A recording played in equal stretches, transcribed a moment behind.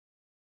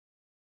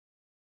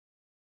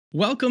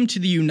Welcome to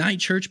the Unite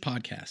Church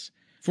podcast.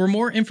 For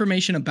more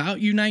information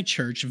about Unite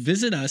Church,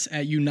 visit us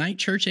at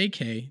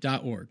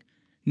unitechurchak.org.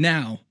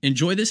 Now,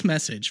 enjoy this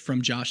message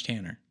from Josh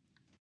Tanner.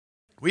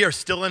 We are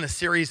still in a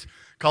series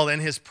called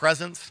In His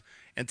Presence,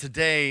 and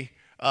today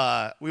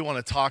we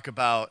want to talk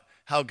about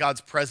how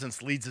God's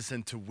presence leads us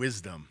into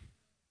wisdom.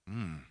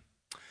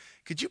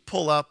 Could you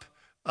pull up,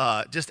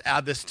 just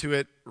add this to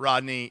it,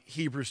 Rodney,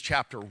 Hebrews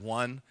chapter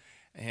 1,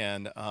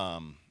 and I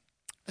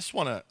just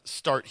want to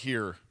start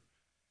here.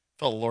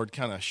 I felt the Lord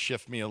kind of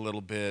shift me a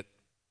little bit.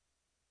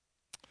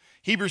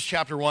 Hebrews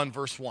chapter 1,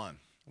 verse 1.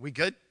 We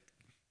good?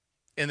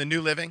 In the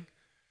New Living?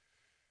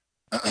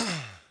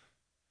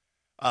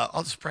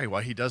 I'll just pray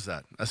while he does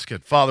that. That's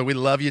good. Father, we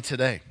love you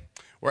today.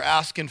 We're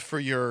asking for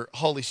your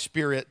Holy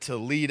Spirit to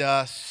lead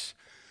us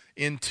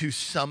into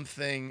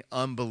something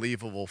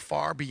unbelievable,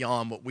 far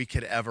beyond what we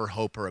could ever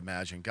hope or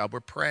imagine. God,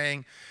 we're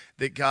praying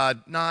that,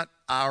 God, not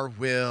our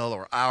will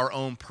or our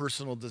own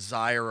personal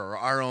desire or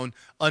our own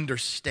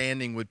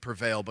understanding would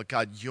prevail, but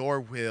God,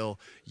 your will,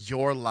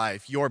 your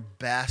life, your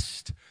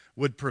best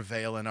would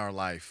prevail in our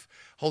life.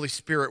 Holy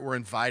Spirit, we're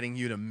inviting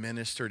you to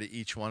minister to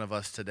each one of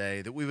us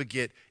today, that we would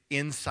get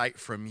insight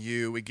from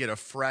you, we get a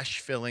fresh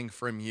filling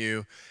from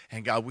you,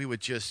 and God, we would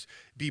just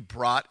be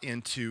brought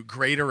into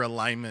greater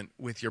alignment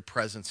with your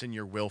presence and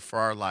your will for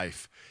our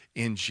life.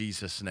 In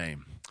Jesus'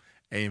 name,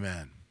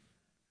 amen.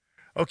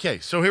 Okay,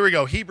 so here we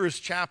go. Hebrews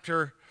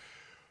chapter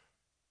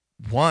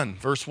 1,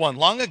 verse 1.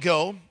 Long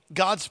ago,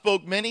 God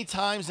spoke many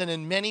times and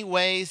in many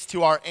ways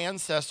to our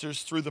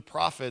ancestors through the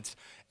prophets,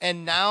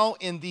 and now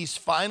in these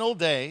final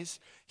days,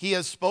 he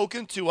has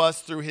spoken to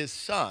us through his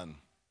Son.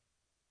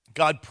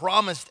 God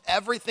promised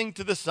everything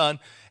to the Son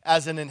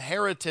as an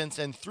inheritance,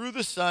 and through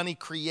the Son, he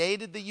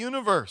created the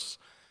universe.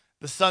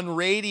 The Son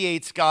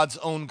radiates God's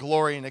own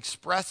glory and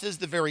expresses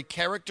the very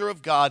character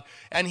of God,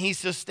 and he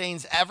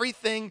sustains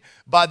everything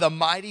by the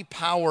mighty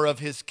power of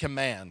his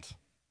command.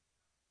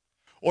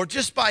 Or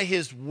just by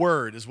his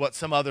word, is what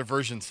some other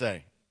versions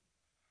say.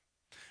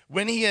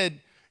 When he had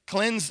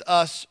cleansed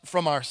us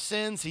from our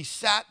sins, he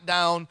sat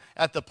down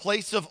at the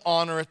place of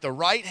honor at the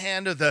right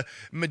hand of the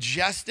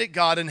majestic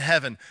God in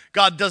heaven.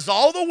 God does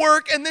all the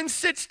work and then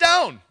sits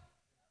down.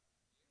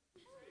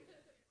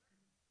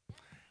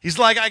 He's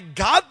like, I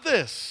got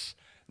this.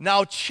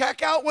 Now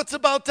check out what's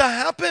about to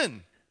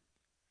happen.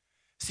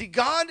 See,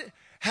 God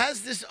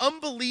has this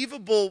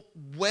unbelievable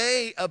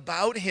way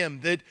about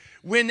him that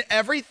when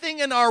everything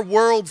in our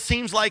world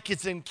seems like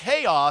it's in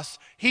chaos,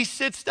 he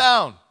sits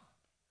down.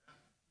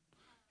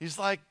 He's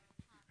like,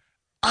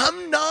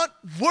 I'm not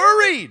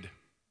worried.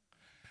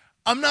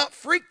 I'm not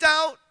freaked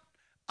out.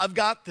 I've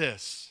got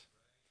this.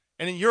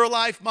 And in your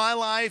life, my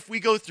life, we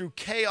go through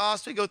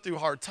chaos. We go through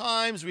hard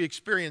times. We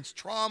experience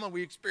trauma.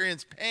 We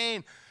experience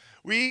pain.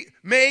 We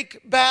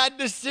make bad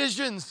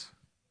decisions.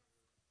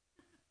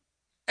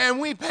 And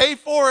we pay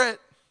for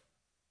it.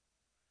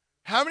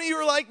 How many of you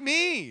are like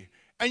me?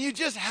 And you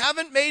just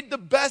haven't made the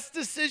best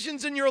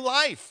decisions in your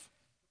life.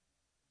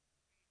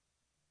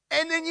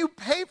 And then you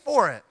pay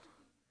for it.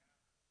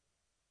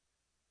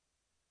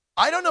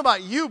 I don't know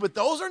about you, but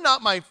those are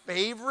not my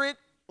favorite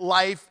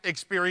life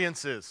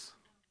experiences.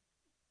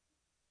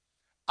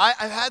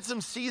 I've had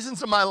some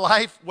seasons of my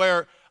life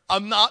where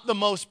I'm not the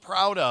most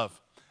proud of.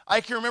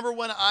 I can remember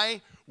when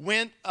I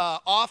went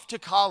off to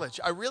college.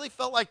 I really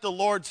felt like the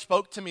Lord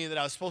spoke to me that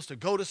I was supposed to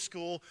go to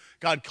school.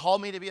 God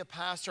called me to be a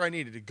pastor. I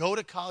needed to go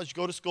to college,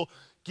 go to school,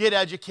 get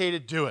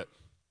educated, do it.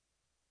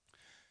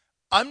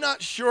 I'm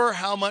not sure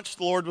how much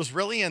the Lord was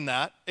really in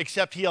that,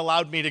 except he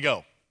allowed me to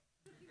go.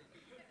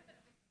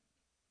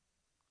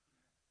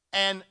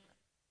 And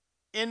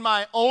in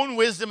my own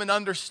wisdom and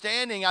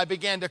understanding, I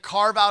began to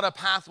carve out a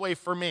pathway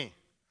for me.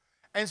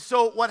 And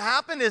so what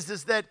happened is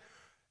that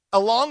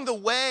along the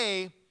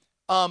way,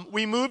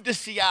 we moved to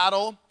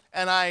Seattle,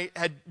 and I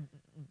had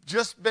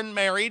just been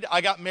married.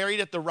 I got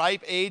married at the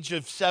ripe age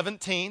of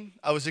 17.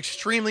 I was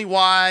extremely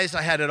wise.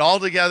 I had it all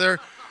together.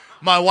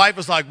 My wife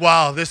was like,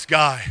 wow, this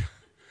guy,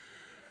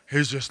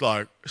 he's just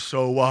like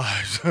so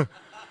wise.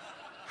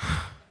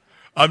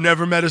 I've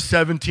never met a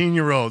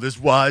 17-year-old as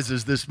wise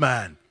as this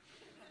man.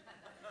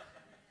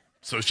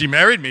 So she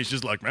married me.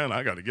 She's like, man,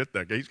 I got to get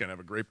that guy. He's going to have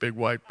a great big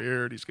white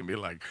beard. He's going to be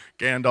like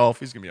Gandalf.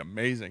 He's going to be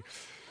amazing.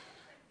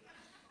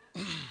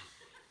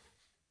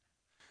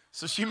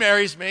 So she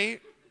marries me.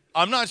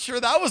 I'm not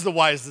sure that was the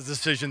wisest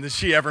decision that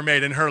she ever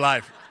made in her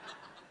life.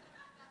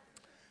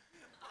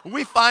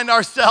 We find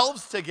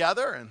ourselves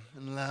together and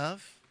in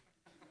love.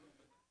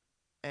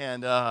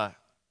 And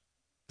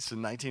this is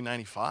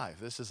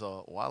 1995. This is a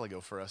while ago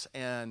for us.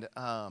 And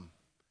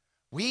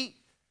we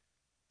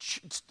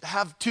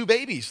have two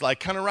babies, like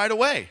kind of right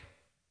away.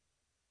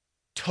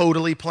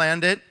 Totally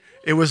planned it.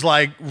 It was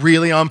like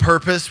really on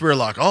purpose. We were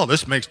like, oh,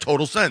 this makes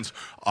total sense.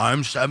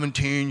 I'm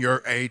 17,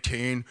 you're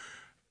 18.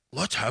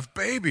 Let's have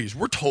babies.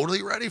 We're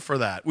totally ready for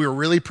that. We were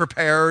really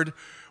prepared.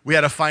 We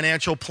had a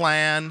financial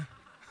plan.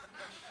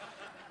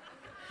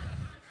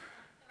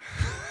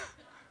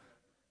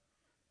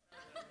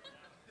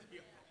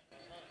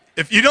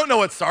 If you don't know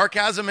what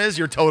sarcasm is,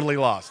 you're totally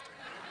lost.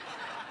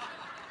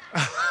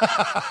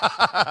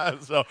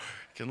 So you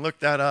can look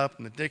that up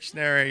in the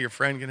dictionary. Your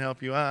friend can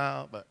help you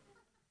out. But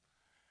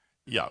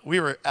yeah, we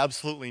were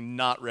absolutely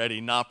not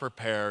ready, not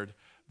prepared,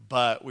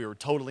 but we were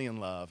totally in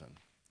love. And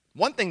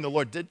one thing the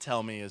Lord did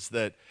tell me is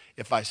that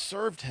if I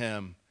served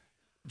him,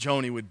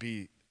 Joni would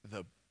be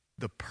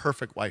the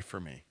perfect wife for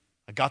me.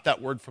 I got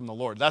that word from the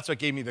Lord. That's what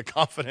gave me the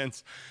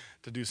confidence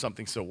to do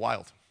something so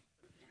wild.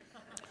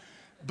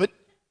 But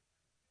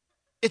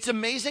it's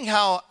amazing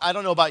how, I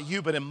don't know about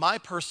you, but in my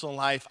personal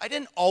life, I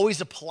didn't always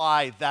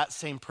apply that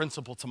same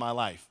principle to my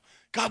life.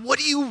 God, what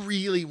do you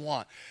really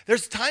want?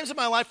 There's times in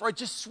my life where I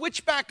just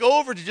switch back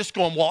over to just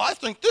going, well, I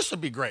think this would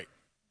be great.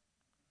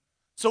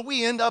 So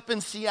we end up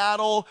in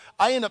Seattle.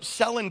 I end up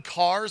selling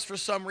cars for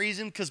some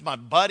reason because my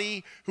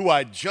buddy, who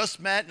I just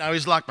met, now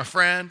he's like my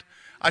friend,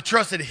 I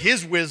trusted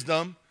his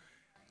wisdom.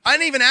 I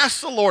didn't even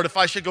ask the Lord if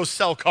I should go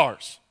sell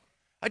cars.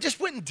 I just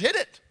went and did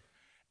it.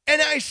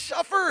 And I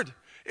suffered.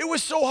 It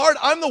was so hard.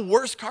 I'm the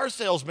worst car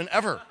salesman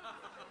ever.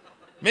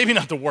 Maybe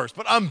not the worst,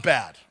 but I'm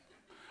bad.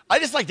 I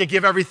just like to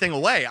give everything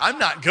away. I'm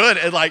not good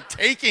at like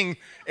taking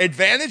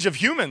advantage of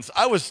humans.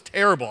 I was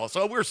terrible.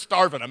 So we're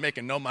starving. I'm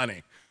making no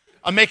money.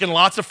 I'm making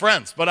lots of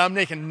friends, but I'm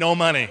making no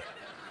money.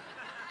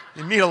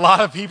 You meet a lot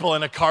of people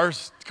in a car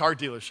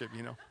dealership,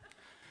 you know.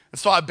 And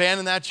so I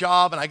abandoned that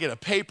job, and I get a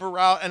paper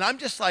route, and I'm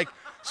just like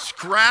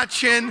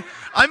scratching.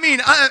 I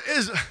mean,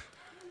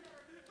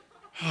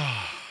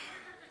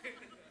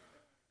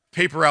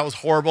 paper route was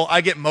horrible.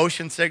 I get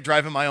motion sick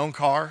driving my own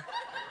car.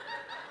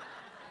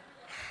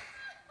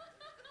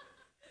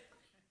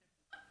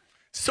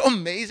 So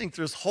amazing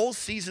through this whole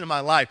season of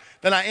my life.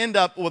 Then I end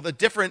up with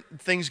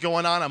different things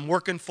going on. I'm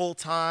working full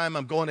time.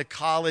 I'm going to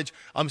college.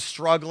 I'm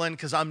struggling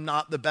because I'm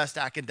not the best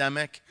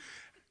academic.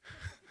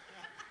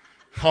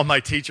 All my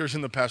teachers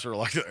and the pastor are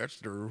like, that's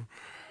true.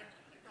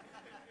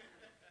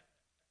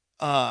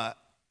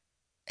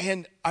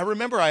 And I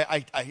remember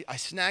I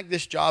snagged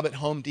this job at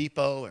Home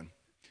Depot, and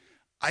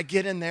I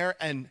get in there,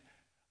 and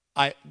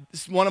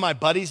one of my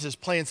buddies is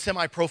playing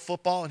semi-pro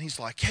football, and he's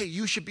like, hey,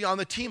 you should be on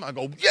the team. I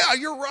go, yeah,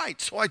 you're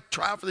right. So I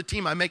try out for the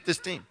team. I make this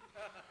team.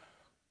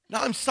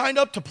 Now I'm signed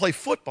up to play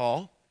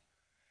football.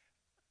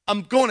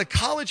 I'm going to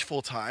college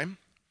full time.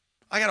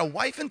 I got a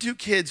wife and 2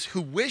 kids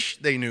who wish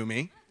they knew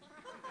me.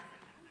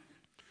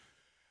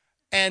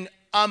 And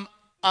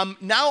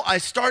now I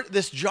start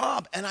this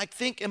job, and I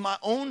think in my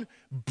own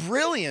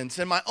brilliance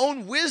and my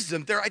own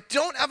wisdom I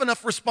don't have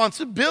enough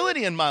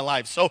responsibility in my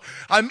life. So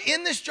I'm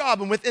in this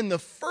job, and within the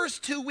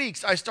first 2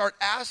 weeks, I start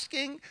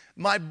asking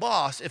my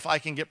boss if I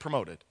can get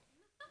promoted.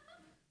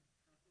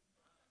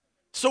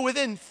 So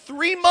within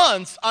 3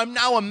 months, I'm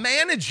now a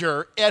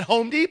manager at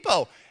Home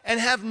Depot and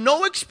have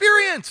no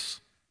experience.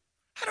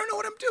 I don't know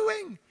what I'm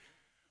doing.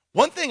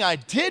 One thing I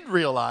did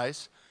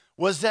realize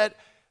was that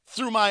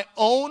through my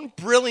own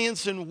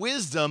brilliance and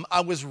wisdom,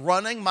 I was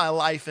running my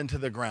life into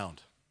the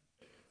ground.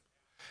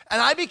 And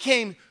I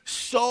became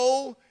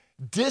so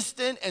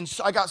distant, and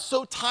I got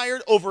so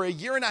tired. Over a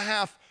year and a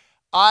half,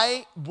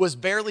 I was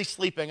barely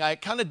sleeping. I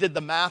kind of did the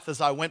math as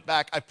I went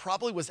back. I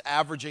probably was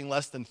averaging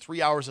less than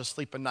 3 hours of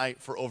sleep a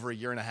night for over a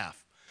year and a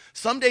half.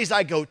 Some days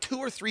I go 2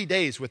 or 3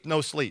 days with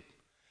no sleep.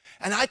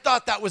 And I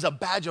thought that was a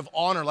badge of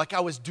honor, like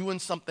I was doing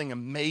something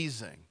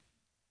amazing.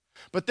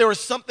 But there was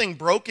something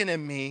broken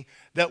in me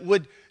that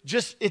would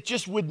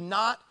would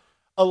not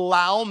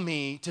allow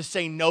me to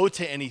say no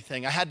to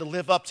anything. I had to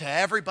live up to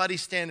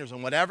everybody's standards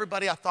and what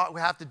everybody I thought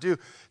would have to do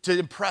to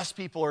impress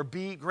people or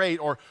be great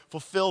or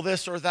fulfill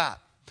this or that.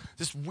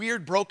 This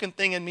weird broken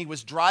thing in me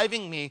was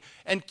driving me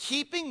and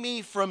keeping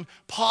me from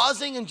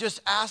pausing and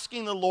just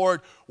asking the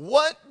Lord,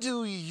 what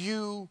do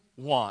you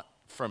want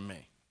from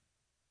me?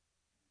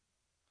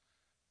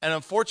 And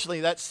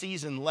unfortunately, that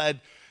season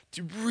led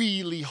to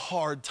really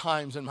hard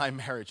times in my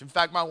marriage. In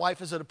fact, my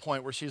wife is at a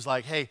point where she's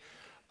like, hey,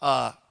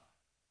 I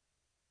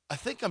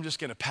think I'm just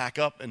going to pack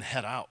up and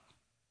head out.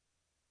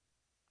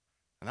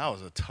 And that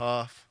was a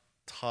tough,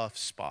 tough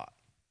spot.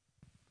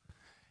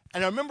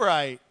 And I remember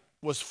I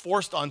was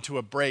forced onto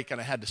a break, and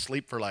I had to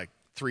sleep for like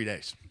 3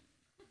 days.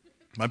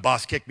 My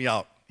boss kicked me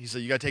out. He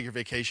said, you got to take your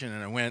vacation,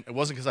 and I went. It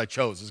wasn't because I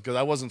chose. It's because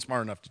I wasn't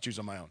smart enough to choose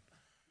on my own.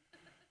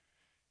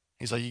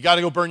 He's like, you got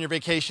to go burn your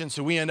vacation.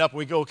 So we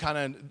go kind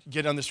of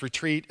get on this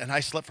retreat, and I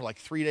slept for like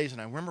 3 days, and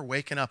I remember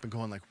waking up and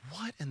going like,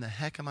 what in the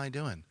heck am I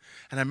doing?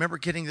 And I remember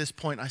getting to this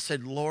point, I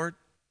said, Lord,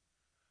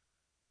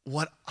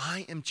 what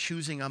I am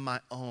choosing on my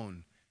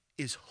own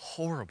is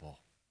horrible.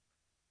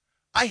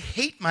 I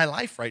hate my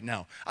life right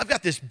now. I've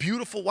got this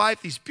beautiful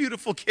wife, these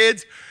beautiful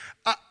kids.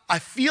 I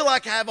feel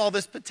like I have all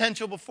this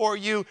potential before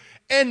you,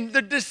 and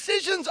the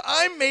decisions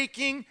I'm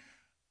making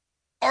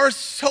are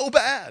so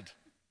bad.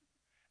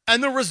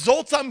 And the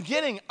results I'm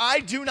getting, I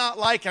do not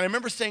like. And I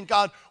remember saying,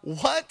 God,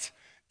 what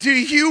do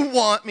you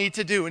want me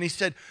to do? And he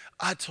said,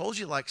 I told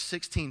you like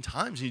 16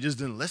 times, and you just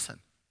didn't listen.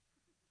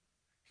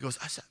 He goes,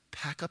 I said,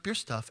 pack up your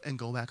stuff and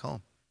go back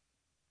home.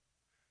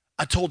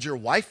 I told your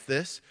wife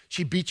this.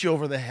 She beat you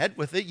over the head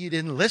with it. You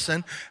didn't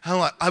listen.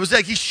 I was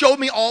like, he showed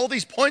me all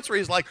these points where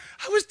he's like,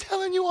 I was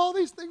telling you all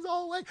these things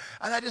all the way.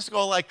 And I just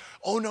go like,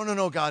 oh,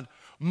 no, God.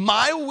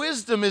 my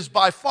wisdom is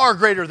by far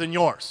greater than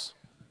yours.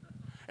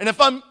 And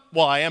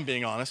I am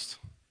being honest.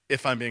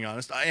 If I'm being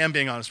honest, I am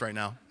being honest right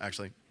now,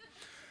 actually.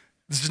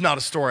 This is not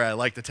a story I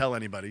like to tell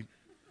anybody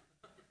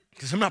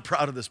because I'm not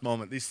proud of this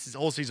moment. This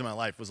whole season of my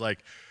life was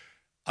like,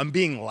 I'm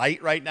being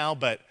light right now,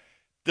 but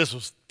this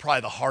was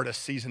probably the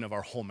hardest season of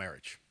our whole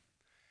marriage.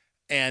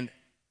 And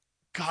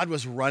God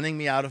was running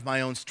me out of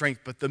my own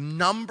strength, but the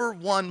number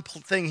one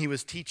thing he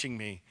was teaching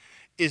me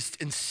is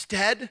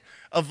instead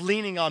of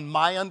leaning on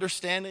my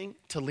understanding,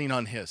 to lean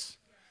on his.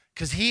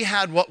 Because he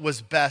had what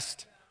was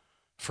best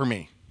for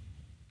me.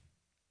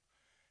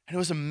 And it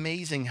was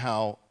amazing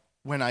how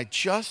when I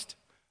just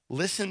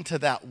listened to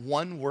that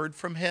one word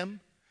from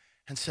him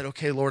and said,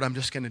 okay, Lord, I'm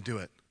just going to do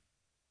it.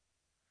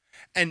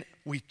 And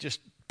we just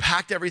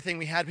packed everything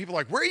we had. People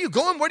were like, where are you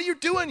going? What are you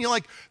doing? You're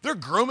like, they're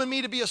grooming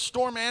me to be a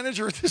store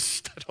manager at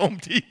this at Home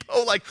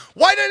Depot. Like,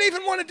 why did I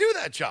even want to do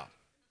that job?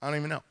 I don't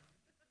even know.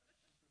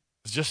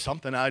 It's just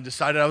something I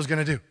decided I was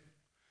going to do.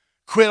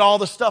 Quit all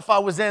the stuff I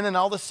was in, and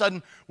all of a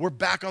sudden, we're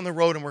back on the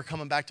road, and we're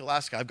coming back to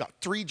Alaska. I've got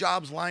 3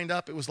 jobs lined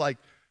up. It was like,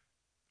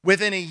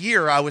 within a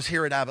year, I was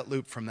here at Abbott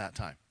Loop from that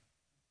time,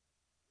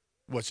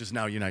 which is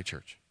now Unite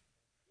Church.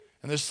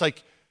 And there's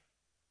like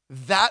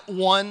that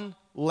one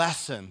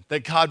lesson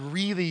that God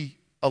really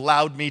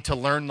allowed me to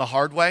learn the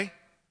hard way.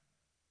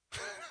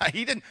 I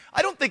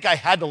don't think I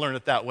had to learn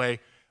it that way,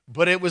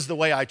 but it was the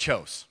way I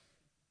chose,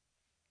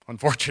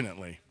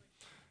 unfortunately.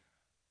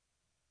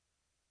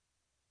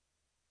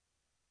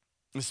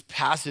 This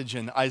passage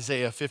in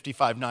Isaiah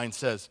 55:9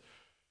 says,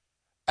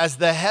 as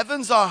the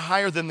heavens are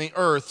higher than the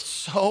earth,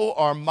 so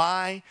are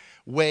my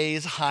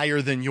ways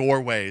higher than your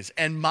ways,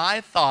 and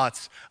my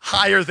thoughts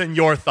higher than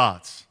your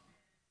thoughts.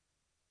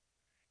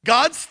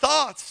 God's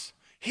thoughts,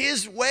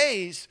 his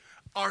ways,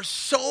 are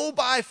so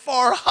by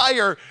far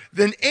higher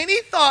than any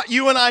thought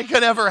you and I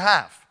could ever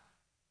have.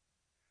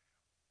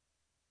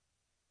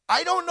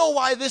 I don't know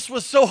why this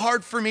was so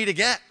hard for me to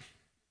get.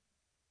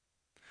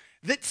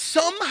 That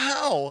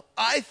somehow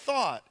I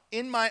thought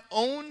in my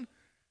own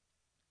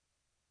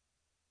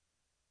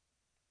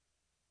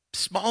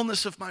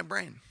smallness of my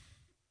brain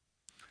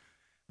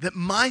that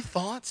my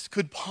thoughts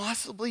could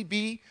possibly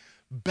be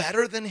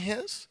better than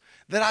his,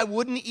 that I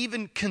wouldn't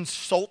even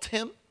consult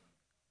him.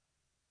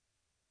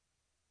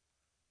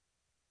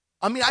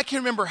 I mean, I can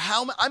remember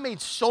how I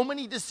made so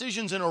many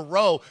decisions in a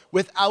row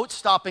without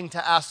stopping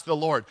to ask the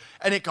Lord.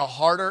 And it got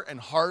harder and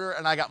harder,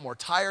 and I got more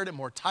tired and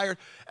more tired.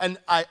 And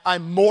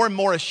I'm more and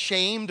more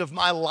ashamed of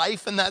my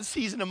life in that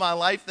season of my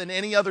life than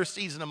any other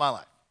season of my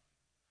life.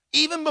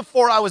 Even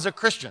before I was a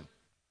Christian.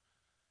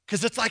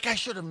 Because it's like I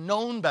should have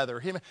known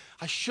better.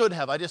 I should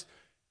have.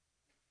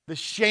 The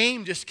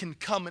shame just can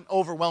come and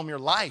overwhelm your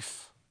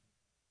life.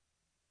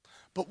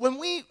 But when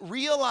we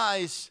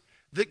realize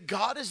that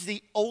God is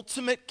the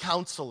ultimate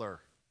counselor.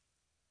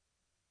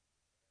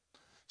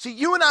 See,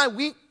 you and I,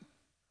 we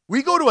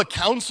go to a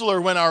counselor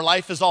when our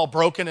life is all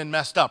broken and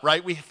messed up,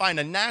 right? We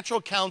find a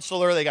natural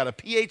counselor. They got a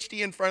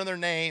PhD in front of their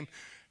name.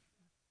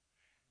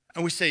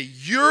 And we say,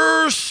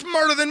 you're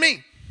smarter than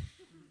me.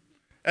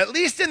 At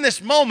least in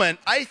this moment,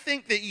 I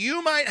think that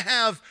you might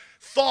have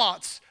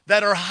thoughts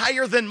that are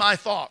higher than my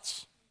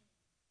thoughts.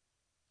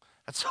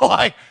 And so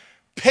I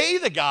pay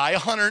the guy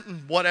 $100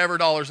 and whatever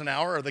an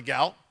hour, or the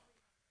gal.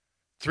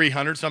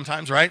 300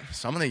 sometimes, right?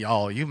 Some of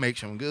y'all, you make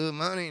some good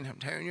money, and I'm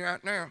telling you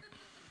right now.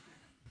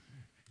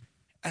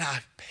 And I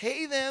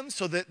pay them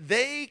so that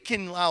they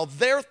can allow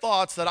their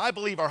thoughts that I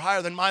believe are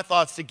higher than my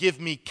thoughts to give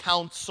me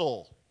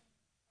counsel,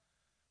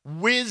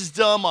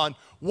 wisdom on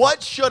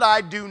what should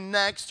I do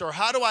next, or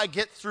how do I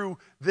get through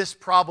this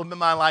problem in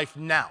my life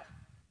now.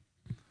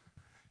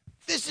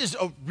 This is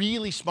a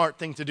really smart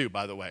thing to do,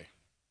 by the way.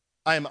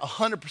 I am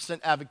 100%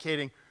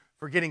 advocating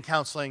for getting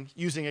counseling,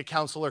 using a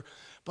counselor.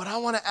 But I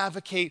want to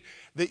advocate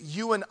that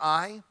you and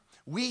I,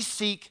 we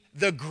seek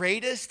the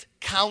greatest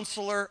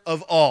counselor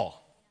of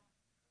all.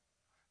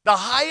 The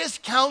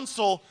highest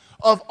counsel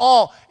of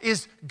all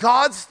is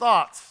God's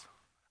thoughts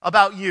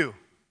about you.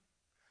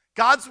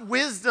 God's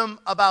wisdom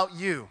about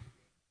you.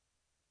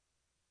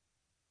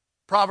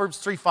 Proverbs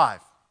 3:5,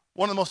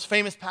 one of the most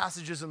famous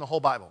passages in the whole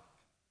Bible.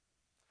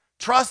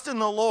 Trust in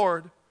the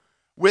Lord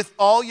with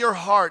all your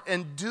heart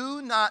and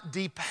do not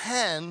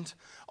depend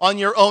on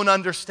your own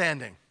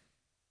understanding.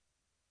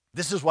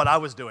 This is what I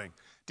was doing,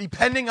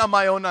 depending on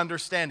my own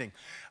understanding.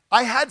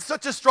 I had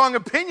such a strong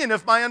opinion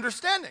of my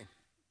understanding.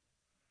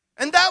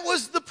 And that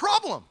was the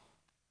problem,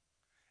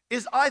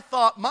 is I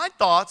thought my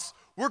thoughts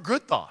were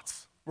good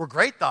thoughts, were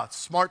great thoughts,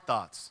 smart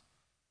thoughts,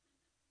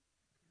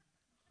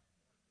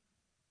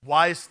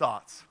 wise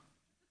thoughts.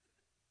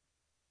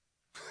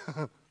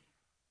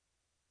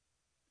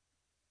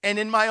 And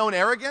in my own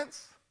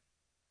arrogance,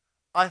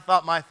 I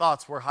thought my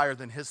thoughts were higher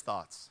than his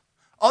thoughts.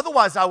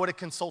 Otherwise, I would have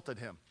consulted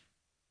him.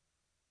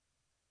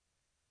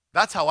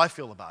 That's how I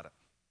feel about it.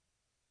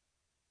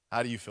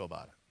 How do you feel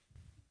about it?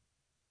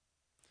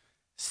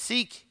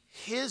 Seek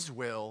his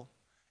will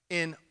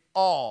in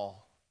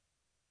all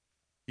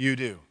you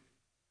do.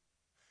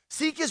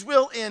 Seek his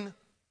will in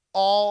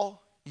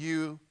all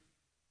you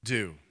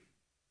do.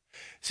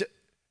 So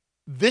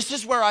this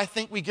is where I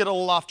think we get a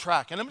little off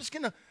track. And I'm just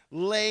going to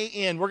lay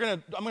in. I'm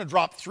going to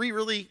drop three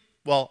really,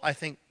 well, I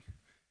think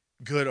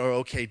good or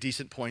okay,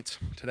 decent points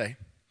today.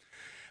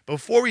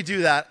 Before we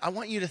do that, I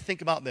want you to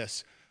think about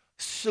this.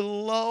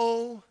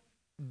 Slow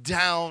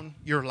down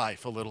your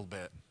life a little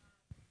bit.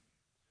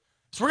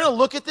 So we're going to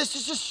look at this,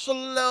 just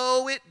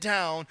slow it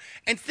down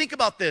and think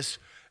about this.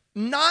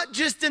 Not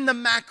just in the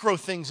macro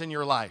things in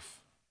your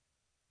life,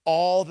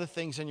 all the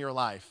things in your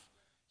life,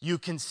 you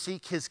can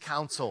seek his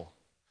counsel.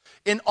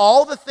 In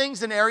all the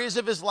things and areas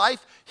of his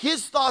life,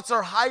 his thoughts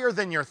are higher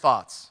than your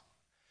thoughts.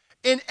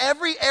 In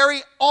every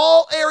area,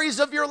 all areas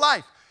of your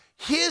life,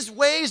 his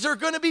ways are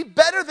going to be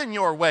better than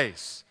your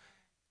ways.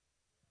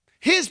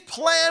 His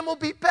plan will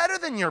be better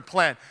than your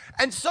plan.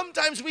 And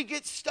sometimes we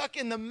get stuck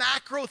in the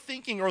macro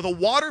thinking or the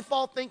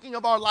waterfall thinking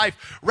of our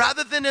life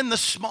rather than in the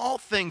small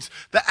things,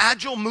 the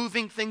agile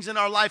moving things in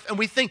our life. And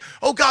we think,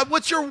 oh God,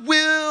 what's your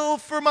will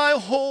for my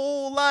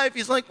whole life?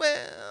 He's like,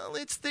 well,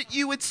 it's that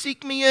you would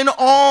seek me in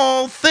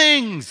all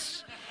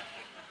things.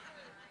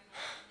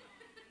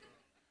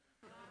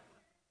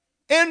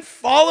 And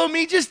follow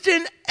me just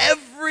in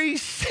every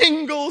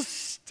single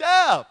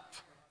step.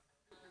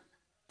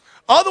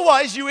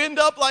 Otherwise, you end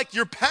up like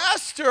your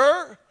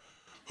pastor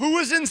who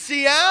was in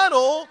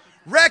Seattle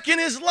wrecking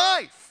his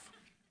life.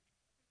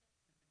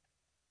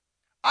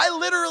 I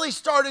literally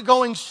started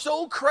going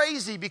so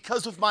crazy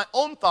because of my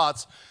own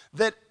thoughts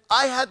that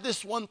I had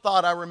this one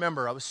thought I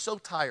remember. I was so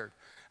tired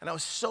and I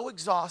was so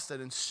exhausted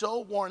and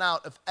so worn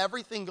out of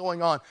everything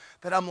going on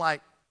that I'm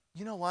like,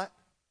 you know what?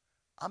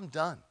 I'm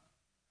done.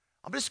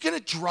 I'm just going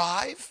to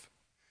drive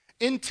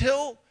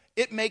until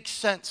it makes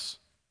sense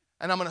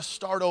and I'm going to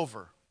start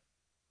over.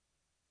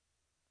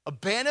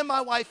 Abandon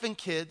my wife and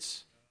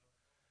kids,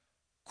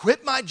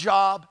 quit my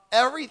job,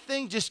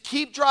 everything, just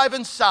keep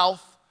driving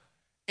south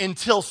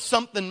until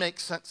something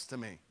makes sense to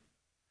me.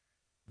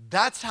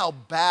 That's how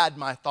bad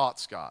my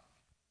thoughts got.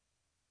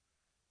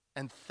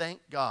 And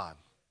thank God,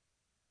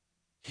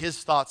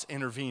 his thoughts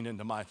intervened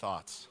into my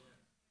thoughts.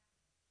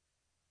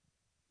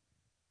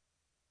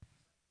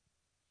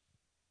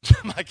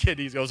 My kid,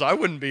 he goes, I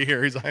wouldn't be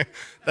here. He's like,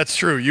 that's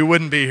true, you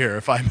wouldn't be here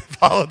if I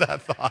followed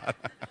that thought.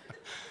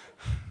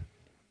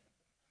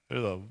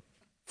 There's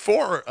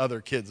 4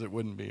 other kids that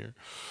wouldn't be here.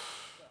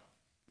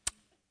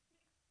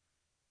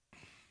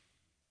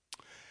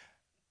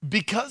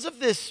 Because of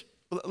this,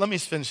 let me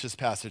finish this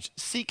passage.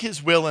 Seek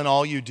his will in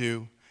all you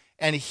do,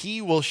 and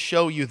he will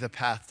show you the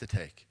path to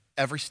take,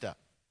 every step.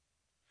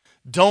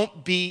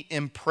 Don't be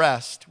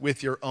impressed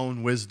with your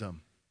own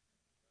wisdom.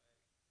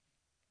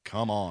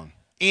 Come on.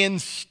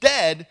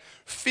 Instead,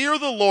 fear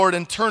the Lord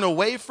and turn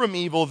away from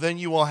evil, then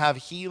you will have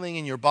healing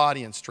in your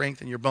body and strength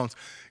in your bones.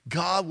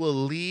 God will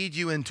lead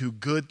you into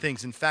good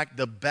things. In fact,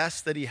 the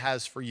best that he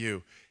has for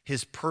you,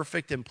 his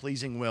perfect and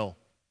pleasing will.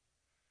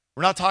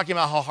 We're not talking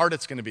about how hard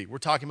it's going to be. We're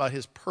talking about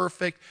his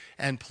perfect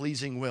and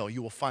pleasing will.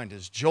 You will find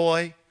his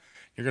joy.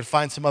 You're going to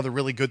find some other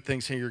really good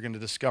things here you're going to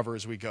discover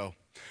as we go.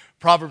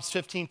 Proverbs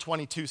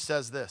 15:22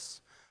 says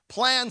this,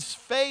 plans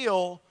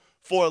fail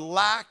for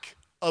lack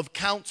of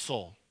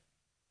counsel,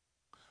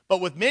 but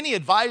with many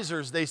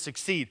advisors they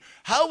succeed.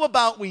 How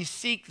about we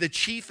seek the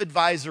chief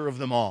advisor of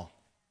them all?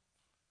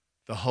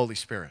 The Holy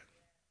Spirit.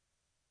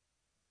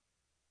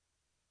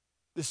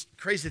 This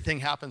crazy thing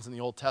happens in the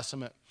Old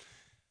Testament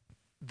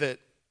that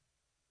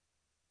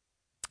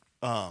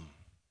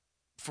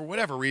for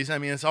whatever reason, I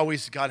mean, it's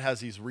always, God has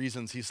these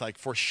reasons. He's like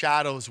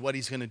foreshadows what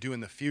he's going to do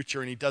in the future,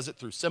 and he does it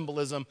through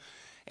symbolism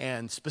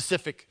and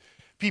specific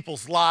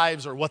people's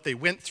lives or what they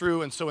went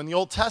through. And so in the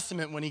Old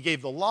Testament, when he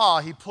gave the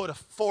law, he put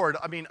forward,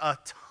 a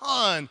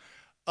ton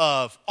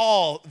of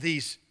all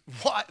these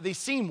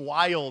seem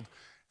wild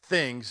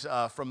things,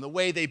 from the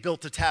way they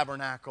built the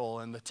tabernacle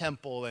and the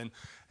temple, and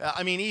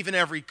even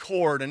every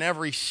cord and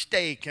every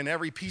stake and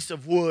every piece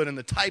of wood and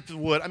the type of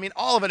wood,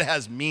 all of it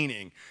has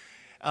meaning.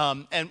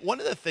 And one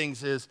of the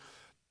things is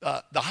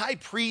the high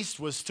priest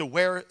was to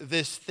wear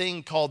this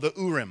thing called the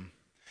Urim,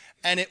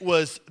 and it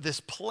was this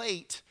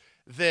plate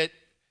that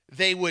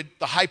the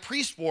high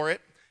priest wore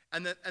it,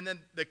 and then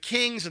the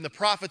kings and the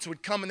prophets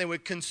would come and they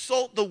would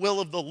consult the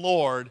will of the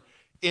Lord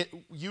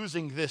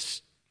using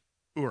this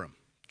Urim.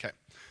 Okay.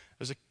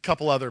 There's a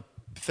couple other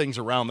things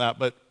around that,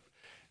 but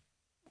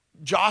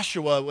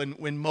Joshua,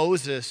 when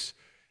Moses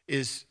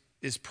is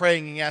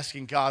praying and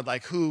asking God,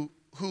 like, who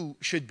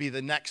should be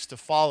the next to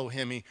follow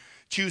him, he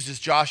chooses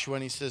Joshua,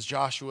 and he says,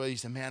 Joshua,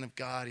 he's a man of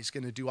God. He's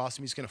going to do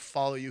awesome. He's going to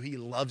follow you. He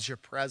loves your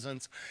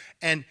presence.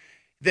 And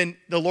then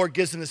the Lord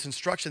gives him this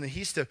instruction that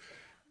he's to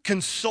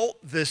consult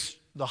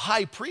the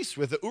high priest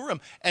with the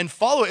Urim and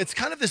follow it. It's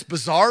kind of this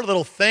bizarre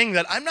little thing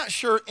that I'm not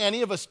sure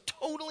any of us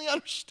totally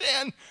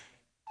understand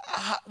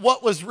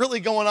what was really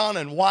going on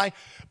and why.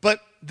 But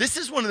this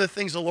is one of the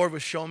things the Lord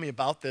was showing me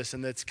about this,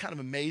 and that's kind of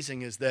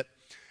amazing, is that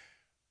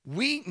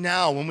we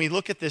now, when we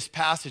look at this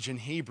passage in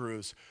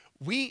Hebrews,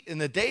 in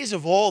the days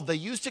of old, they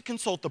used to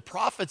consult the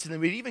prophets, and they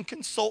would even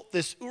consult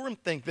this Urim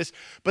thing.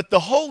 But the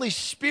Holy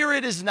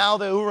Spirit is now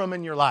the Urim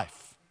in your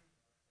life.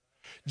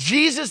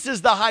 Jesus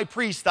is the high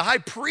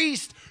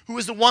priest who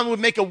is the one who would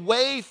make a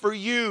way for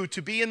you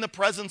to be in the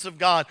presence of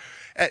God.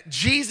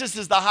 Jesus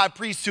is the high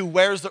priest who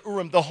wears the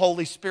Urim, the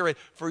Holy Spirit,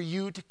 for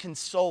you to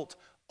consult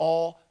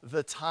all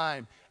the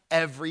time,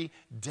 every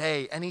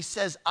day. And he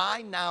says,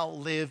 I now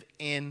live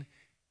in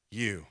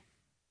you.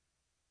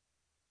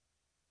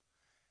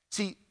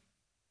 See,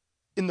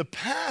 in the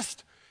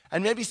past,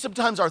 and maybe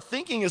sometimes our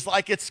thinking is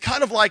like, it's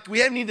kind of like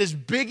we need this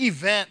big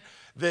event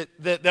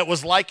that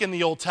was like in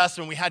the Old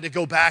Testament. We had to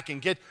go back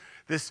and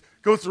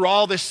go through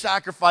all this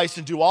sacrifice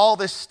and do all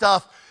this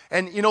stuff.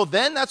 And,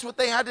 then that's what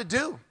they had to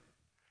do.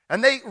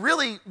 And they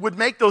really would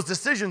make those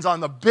decisions on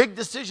the big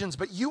decisions.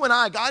 But you and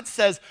I, God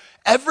says,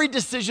 every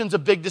decision's a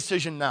big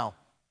decision now.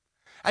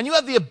 And you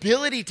have the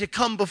ability to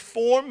come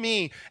before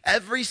me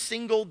every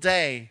single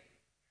day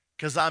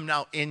because I'm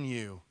now in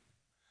you.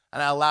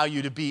 And I allow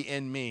you to be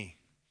in me.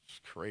 It's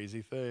a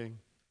crazy thing.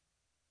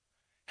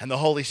 And the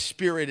Holy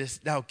Spirit has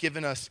now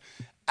given us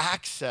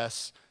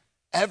access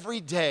every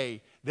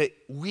day that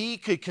we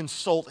could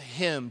consult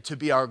him to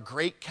be our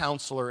great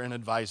counselor and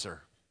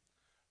advisor.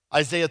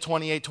 Isaiah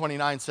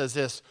 28:29 says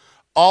this,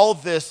 all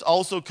this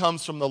also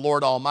comes from the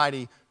Lord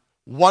Almighty,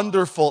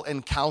 wonderful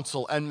in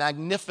counsel and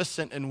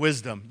magnificent in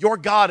wisdom. Your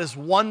God is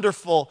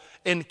wonderful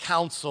in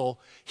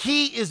counsel.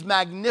 He is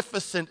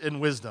magnificent in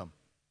wisdom.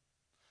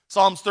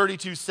 Psalms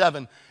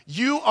 32:7,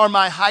 you are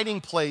my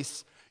hiding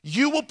place.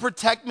 You will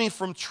protect me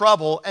from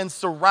trouble and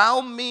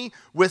surround me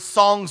with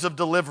songs of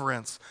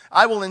deliverance.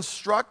 I will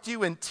instruct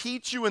you and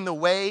teach you in the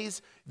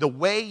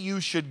way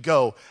you should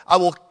go. I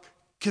will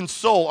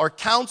console or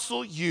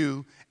counsel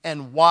you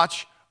and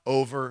watch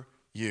over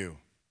you.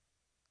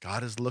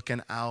 God is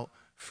looking out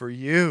for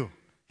you.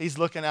 He's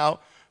looking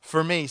out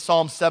for me.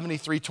 Psalm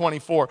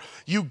 73:24,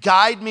 you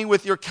guide me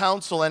with your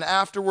counsel and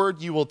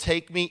afterward you will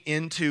take me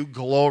into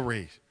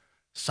glory.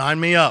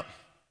 Sign me up.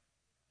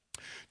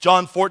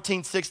 John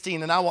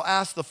 14:16, and I will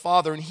ask the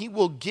Father, and he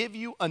will give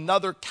you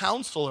another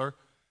counselor.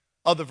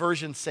 Other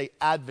versions say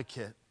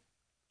advocate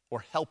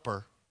or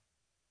helper,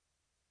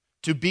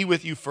 to be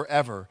with you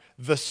forever,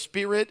 the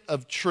Spirit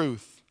of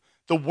truth.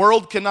 The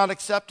world cannot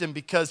accept him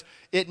because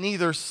it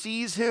neither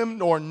sees him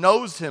nor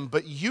knows him,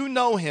 but you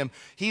know him.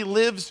 He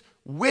lives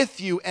with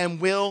you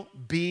and will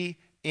be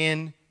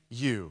in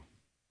you.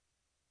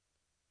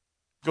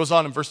 Goes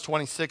on in verse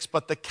 26,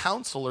 but the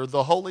counselor,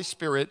 the Holy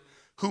Spirit,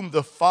 whom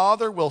the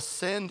Father will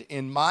send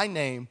in my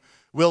name,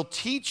 will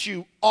teach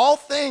you all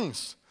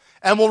things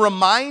and will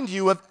remind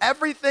you of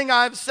everything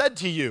I've said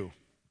to you.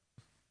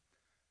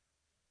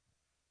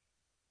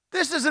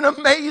 This is an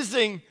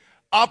amazing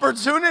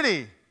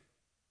opportunity.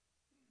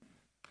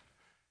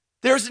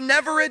 There's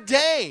never a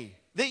day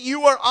that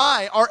you or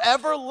I are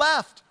ever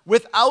left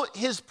without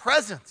his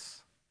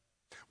presence,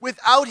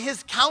 without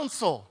his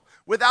counsel,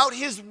 without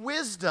his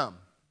wisdom.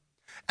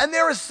 And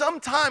there are some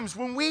times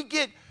when we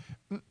get,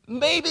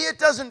 maybe it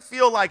doesn't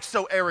feel like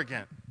so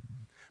arrogant.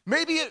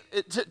 Maybe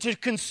to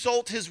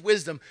consult his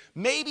wisdom,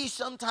 maybe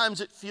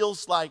sometimes it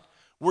feels like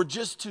we're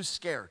just too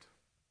scared.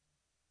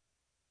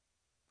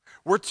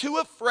 We're too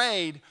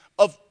afraid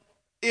of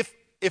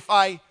if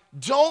I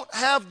don't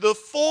have the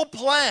full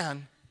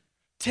plan,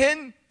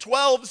 10,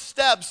 12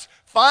 steps,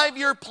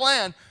 5-year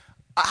plan,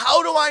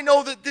 how do I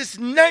know that this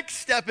next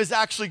step is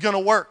actually going to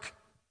work?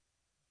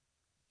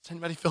 Does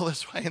anybody feel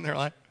this way in their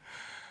life?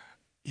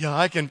 Yeah,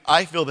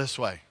 I feel this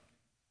way.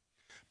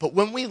 But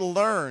when we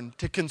learn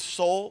to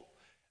consult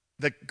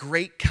the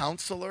great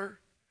counselor,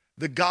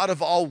 the God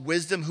of all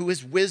wisdom,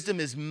 whose wisdom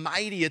is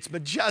mighty, it's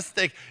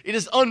majestic, it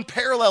is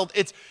unparalleled.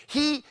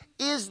 He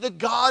is the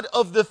God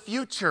of the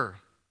future,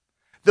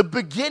 the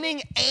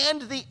beginning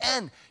and the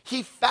end.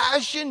 He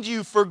fashioned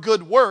you for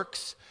good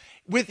works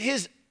with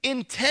his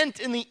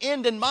intent in the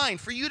end in mind,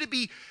 for you to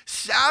be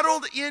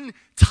saddled in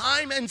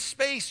time and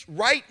space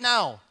right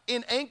now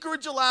in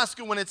Anchorage,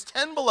 Alaska, when it's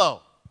 10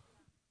 below,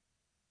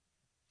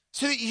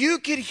 so that you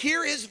could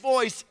hear his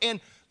voice and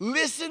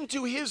listen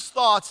to his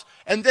thoughts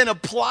and then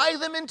apply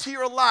them into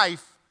your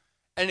life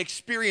and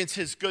experience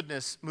his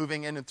goodness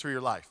moving in and through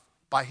your life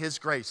by his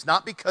grace.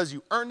 Not because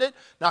you earned it,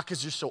 not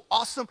because you're so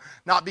awesome,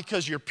 not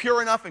because you're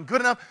pure enough and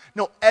good enough.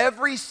 No,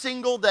 every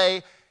single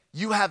day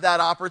you have that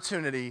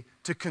opportunity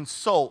to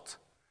consult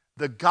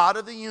the God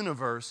of the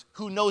universe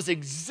who knows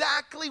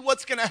exactly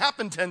what's going to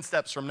happen 10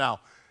 steps from now,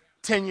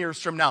 10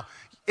 years from now.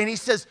 And he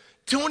says,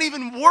 don't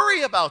even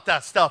worry about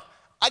that stuff.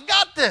 I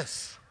got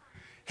this.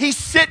 He's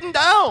sitting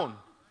down,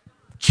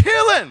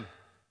 chilling,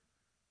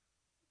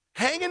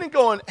 hanging and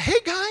going, hey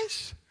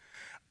guys,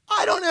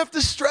 I don't have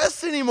to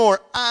stress anymore.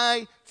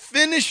 I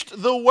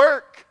finished the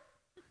work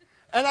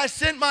and I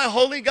sent my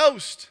Holy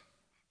Ghost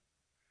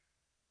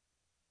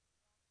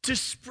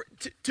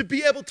to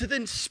be able to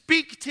then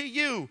speak to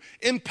you,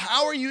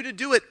 empower you to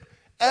do it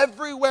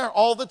everywhere,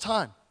 all the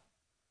time.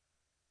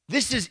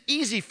 This is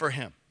easy for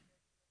him.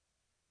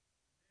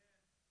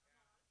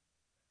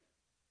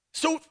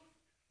 So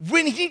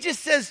when he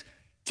just says,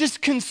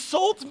 just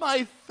consult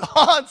my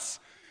thoughts,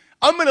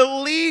 I'm going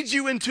to lead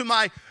you into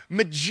my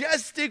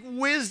majestic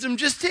wisdom.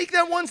 Just take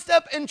that one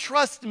step and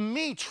trust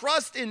me.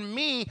 Trust in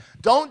me.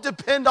 Don't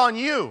depend on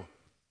you.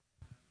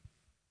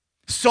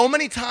 So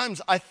many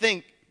times I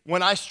think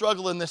when I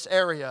struggle in this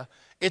area,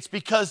 it's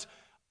because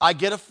I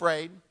get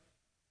afraid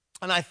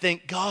and I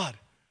think, God,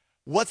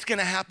 what's going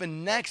to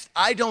happen next?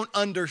 I don't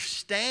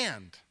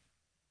understand.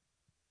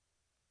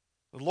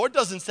 The Lord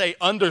doesn't say,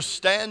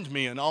 understand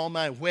me in all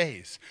my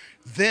ways,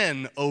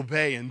 then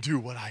obey and do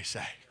what I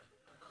say.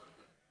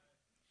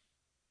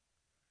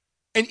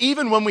 And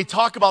even when we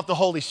talk about the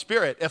Holy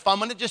Spirit, if I'm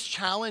going to just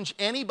challenge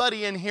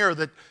anybody in here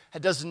that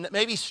doesn't,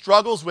 maybe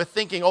struggles with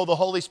thinking, oh, the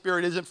Holy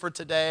Spirit isn't for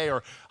today,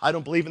 or I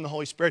don't believe in the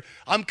Holy Spirit,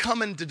 I'm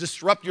coming to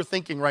disrupt your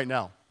thinking right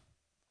now.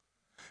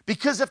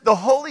 Because if the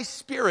Holy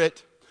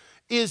Spirit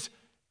is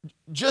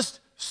just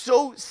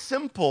so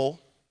simple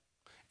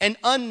and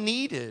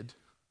unneeded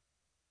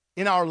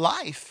in our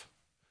life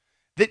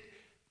that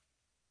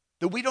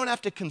we don't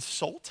have to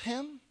consult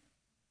him,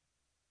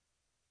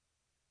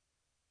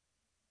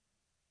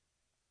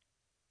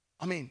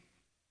 I mean,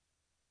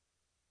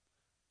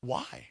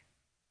 why?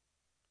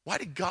 Why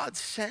did God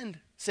say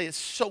it's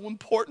so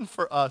important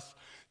for us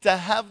to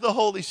have the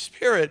Holy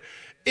Spirit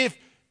if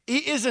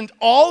he isn't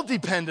all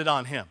dependent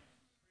on him?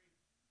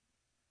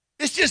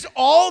 It's just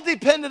all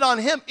dependent on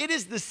him. It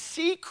is the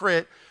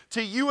secret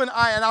to you and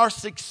I and our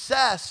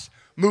success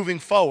moving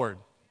forward.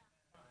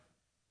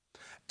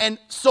 And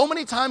so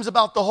many times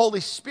about the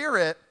Holy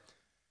Spirit,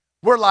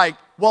 we're like,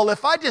 well,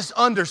 if I just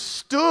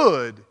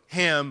understood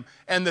him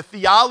and the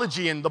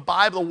theology and the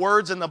Bible, the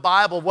words in the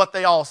Bible, what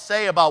they all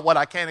say about what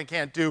I can and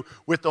can't do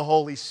with the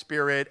Holy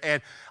Spirit,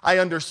 and I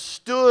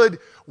understood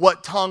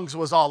what tongues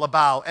was all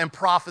about and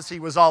prophecy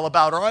was all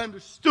about, or I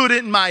understood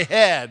it in my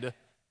head,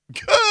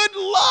 good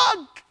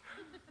luck.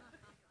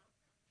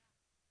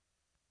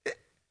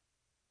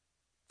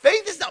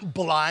 Faith is not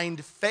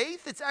blind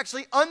faith. It's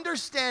actually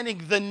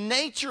understanding the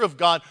nature of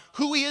God,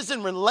 who he is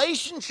in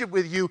relationship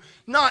with you,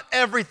 not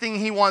everything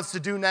he wants to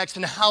do next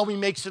and how he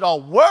makes it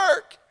all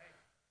work.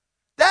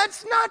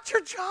 That's not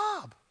your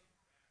job.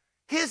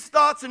 His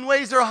thoughts and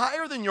ways are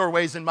higher than your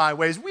ways and my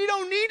ways. We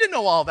don't need to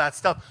know all that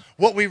stuff.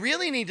 What we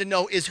really need to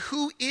know is,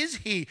 who is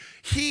he?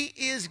 He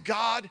is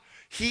God.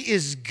 He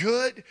is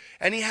good,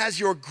 and he has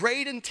your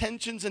great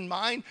intentions in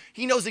mind.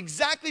 He knows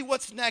exactly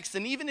what's next,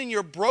 and even in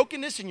your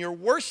brokenness and your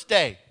worst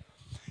day,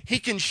 he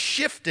can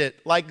shift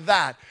it like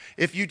that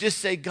if you just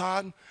say,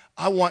 God,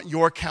 I want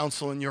your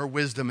counsel and your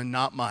wisdom and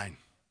not mine.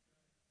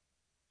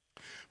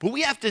 But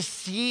we have to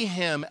see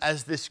him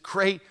as this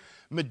great,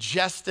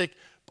 majestic,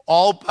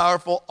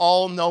 all-powerful,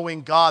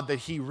 all-knowing God that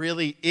he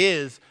really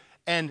is,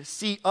 and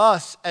see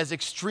us as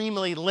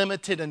extremely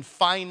limited and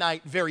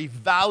finite, very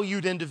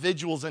valued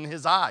individuals in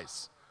his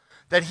eyes.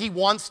 That he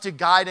wants to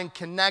guide and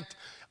connect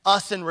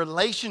us in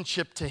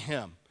relationship to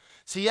him.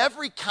 See,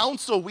 every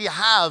counsel we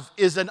have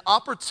is an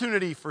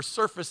opportunity for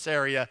surface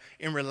area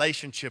in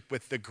relationship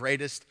with the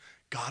greatest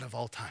God of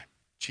all time,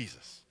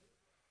 Jesus.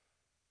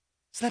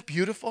 Isn't that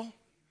beautiful?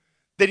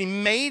 That he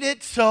made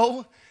it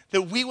so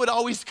that we would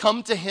always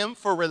come to him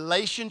for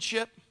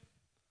relationship.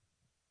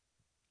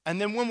 And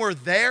then when we're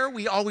there,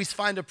 we always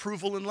find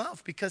approval and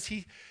love, because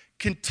he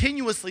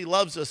continuously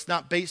loves us,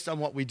 not based on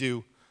what we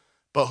do,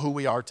 but who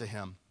we are to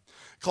him.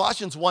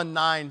 Colossians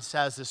 1:9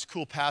 has this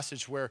cool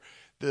passage where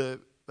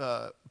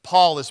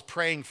Paul is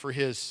praying for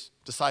his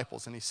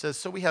disciples. And he says,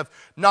 so we have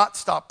not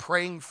stopped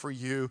praying for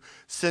you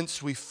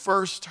since we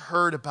first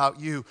heard about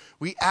you.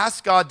 We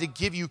ask God to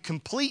give you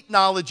complete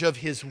knowledge of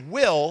his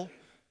will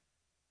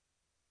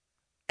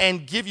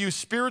and give you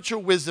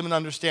spiritual wisdom and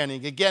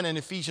understanding. Again, in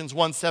Ephesians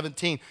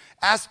 1:17,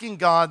 asking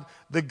God,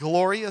 the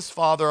glorious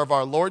Father of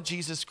our Lord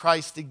Jesus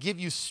Christ, to give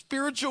you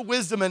spiritual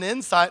wisdom and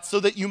insight so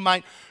that you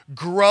might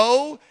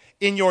grow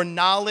in your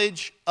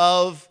knowledge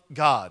of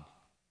God.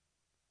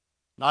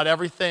 Not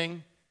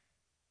everything,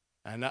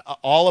 and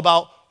all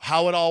about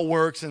how it all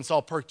works and it's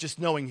all perfect, just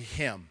knowing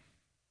him.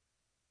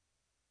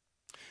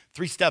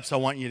 3 steps I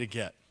want you to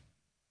get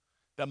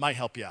that might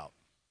help you out.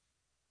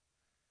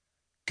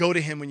 Go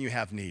to him when you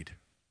have need.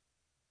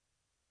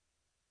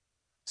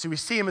 So we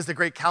see him as the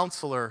great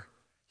counselor.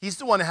 He's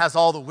the one that has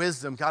all the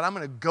wisdom. God, I'm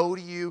going to go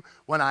to you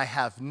when I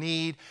have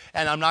need,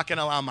 and I'm not going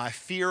to allow my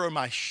fear or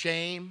my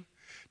shame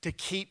to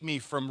keep me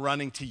from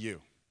running to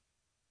you.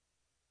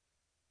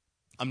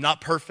 I'm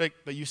not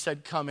perfect, but you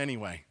said come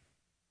anyway.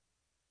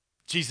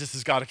 Jesus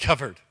has got it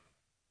covered.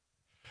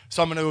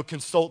 So I'm going to go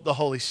consult the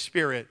Holy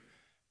Spirit,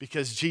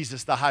 because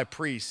Jesus, the high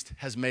priest,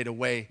 has made a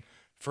way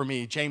for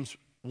me. James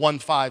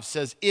 1:5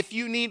 says, if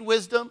you need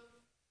wisdom,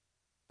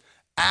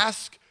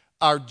 ask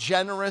our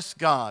generous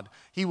God.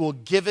 He will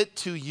give it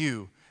to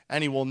you,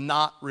 and he will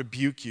not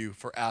rebuke you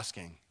for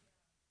asking.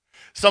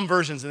 Some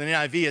versions in the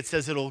NIV, it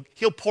says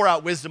he'll pour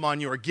out wisdom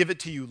on you or give it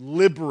to you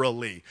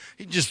liberally.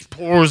 He just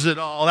pours it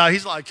all out.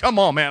 He's like, come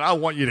on, man, I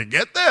want you to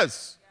get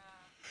this.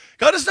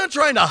 God is not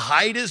trying to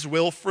hide his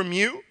will from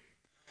you.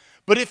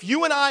 But if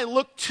you and I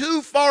look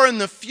too far in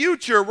the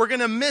future, we're going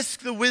to miss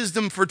the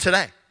wisdom for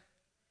today.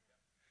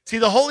 See,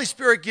 the Holy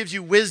Spirit gives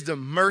you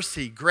wisdom,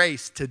 mercy,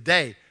 grace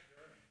today.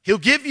 He'll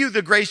give you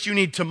the grace you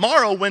need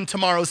tomorrow when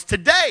tomorrow's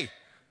today.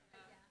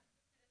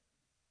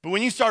 But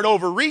when you start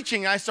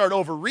overreaching, I start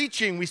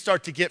overreaching, we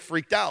start to get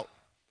freaked out.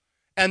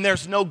 And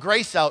there's no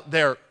grace out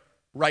there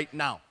right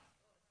now.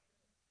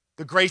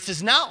 The grace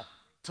is now,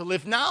 to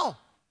live now,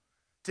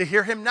 to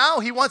hear him now.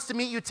 He wants to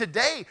meet you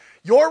today.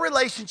 Your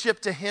relationship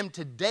to him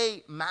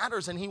today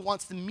matters, and he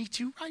wants to meet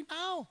you right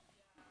now.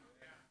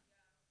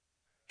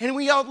 And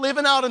we are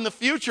living out in the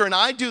future, and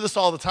I do this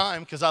all the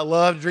time because I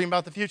love to dream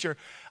about the future.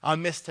 I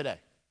miss today.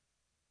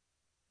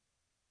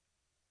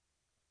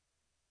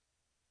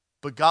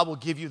 But God will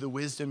give you the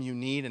wisdom you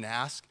need and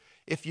ask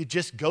if you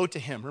just go to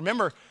him.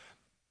 Remember,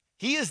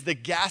 he is the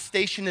gas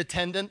station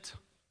attendant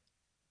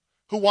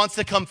who wants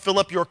to come fill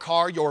up your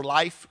car, your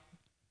life,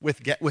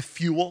 with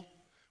fuel,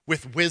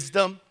 with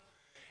wisdom,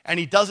 and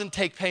he doesn't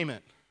take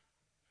payment.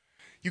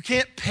 You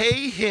can't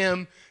pay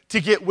him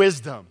to get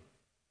wisdom.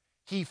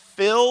 He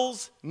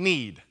fills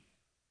need.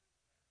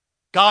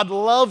 God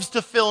loves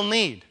to fill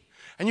need.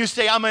 And you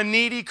say, I'm a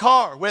needy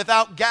car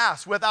without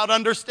gas, without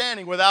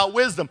understanding, without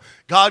wisdom.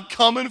 God,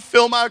 come and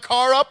fill my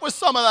car up with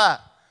some of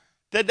that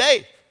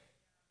today.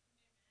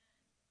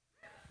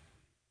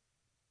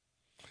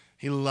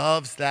 He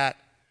loves that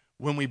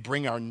when we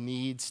bring our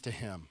needs to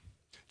him.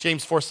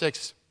 James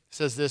 4:6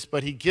 says this,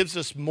 but he gives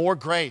us more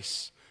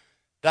grace.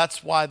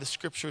 That's why the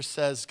scripture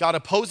says, God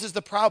opposes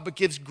the proud but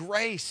gives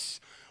grace,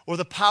 or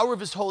the power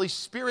of his Holy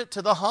Spirit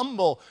to the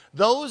humble,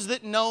 those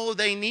that know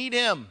they need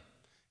him.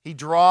 He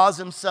draws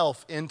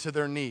himself into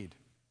their need.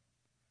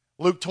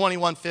 Luke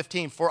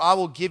 21:15, for I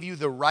will give you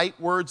the right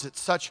words at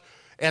such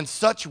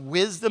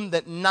wisdom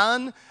that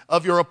none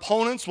of your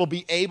opponents will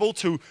be able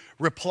to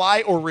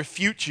reply or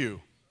refute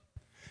you.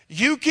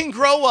 You can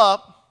grow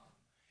up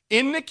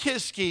in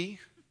Nikiski,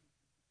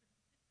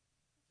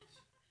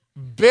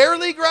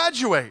 barely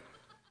graduate,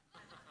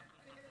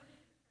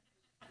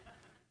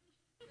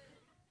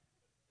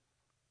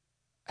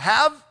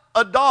 have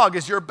a dog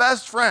as your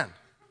best friend,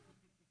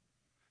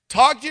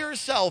 talk to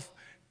yourself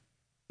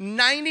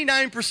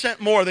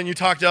 99% more than you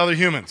talk to other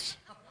humans.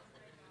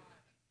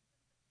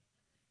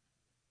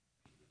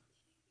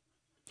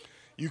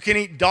 You can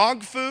eat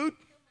dog food.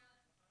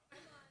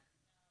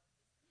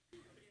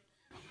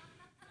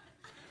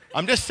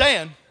 I'm just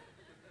saying.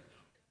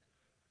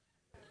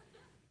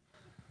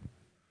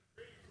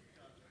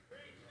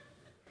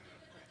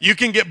 You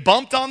can get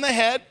bumped on the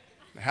head.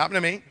 It happened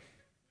to me.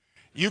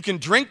 You can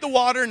drink the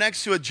water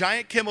next to a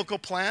giant chemical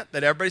plant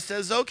that everybody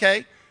says is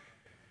okay.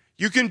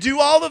 You can do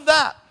all of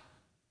that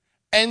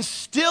and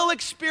still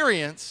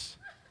experience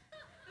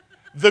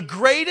the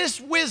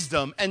greatest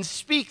wisdom and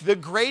speak the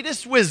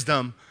greatest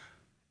wisdom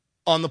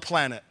on the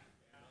planet.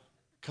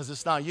 Because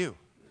it's not you.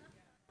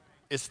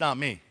 It's not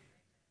me.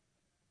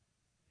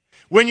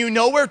 When you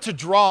know where to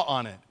draw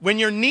on it, when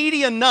you're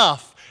needy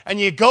enough and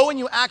you go and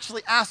you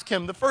actually ask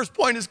him, the first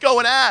point is go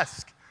and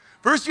ask.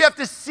 First, you have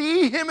to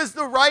see him as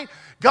the right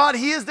God.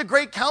 He is the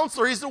great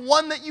counselor. He's the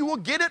one that you will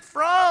get it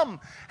from.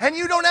 And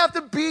you don't have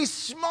to be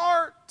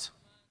smart.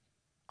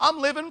 I'm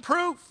living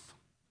proof.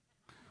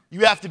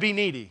 You have to be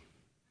needy.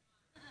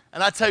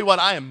 And I tell you what,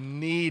 I am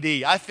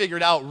needy. I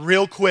figured out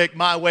real quick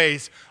my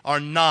ways are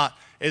not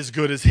as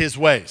good as his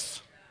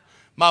ways.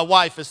 My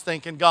wife is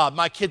thanking God.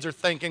 My kids are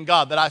thanking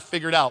God that I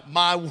figured out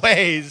my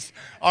ways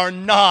are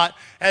not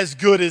as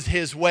good as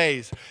his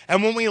ways.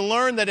 And when we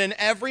learn that in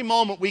every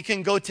moment we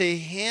can go to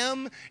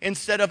him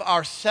instead of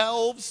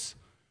ourselves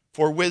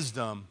for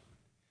wisdom,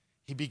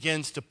 he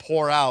begins to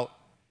pour out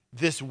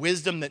this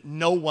wisdom that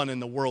no one in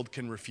the world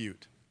can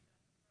refute.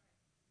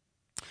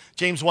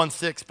 James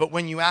 1:6, but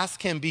when you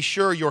ask him, be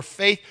sure your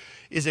faith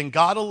is in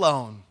God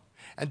alone,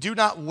 and do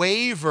not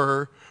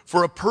waver,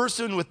 for a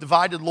person with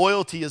divided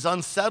loyalty is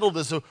unsettled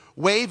as a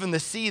wave in the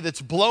sea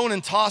that's blown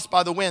and tossed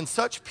by the wind.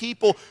 Such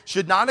people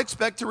should not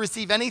expect to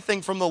receive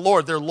anything from the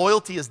Lord. Their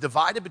loyalty is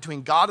divided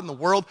between God and the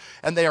world,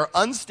 and they are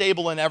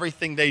unstable in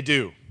everything they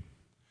do.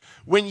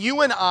 When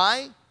you and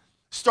I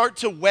start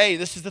to weigh,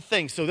 this is the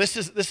thing. So this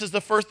is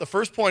the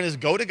first point is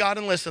go to God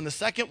and listen.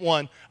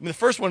 The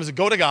first one is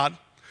go to God.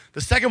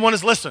 The second one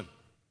is listen.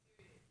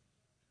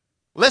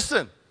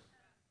 Listen.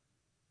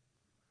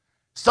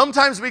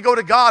 Sometimes we go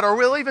to God, or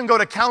we'll even go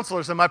to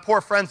counselors. And my poor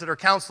friends that are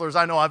counselors,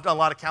 I know I've done a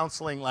lot of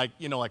counseling, like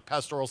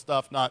pastoral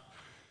stuff, not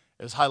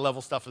as high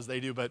level stuff as they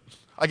do, but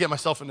I get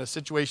myself into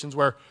situations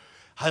where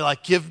I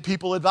give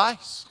people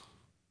advice.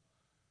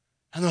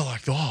 And they're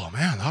like, oh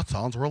man, that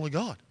sounds really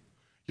good.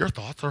 Your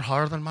thoughts are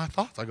higher than my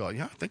thoughts. I go,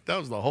 yeah, I think that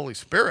was the Holy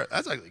Spirit.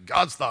 That's actually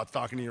God's thoughts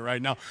talking to you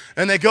right now.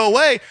 And they go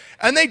away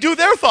and they do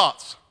their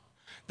thoughts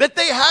that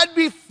they had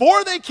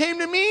before they came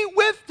to me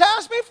to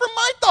ask me for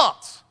my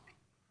thoughts.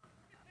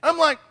 I'm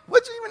like,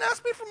 what'd you even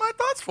ask me for my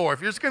thoughts for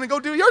if you're just going to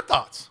go do your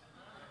thoughts?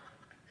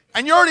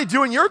 And you're already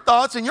doing your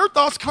thoughts, and your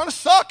thoughts kind of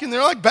suck, and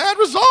they're like bad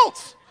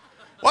results.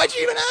 Why'd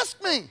you even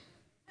ask me?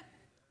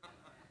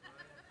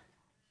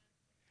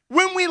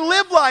 When we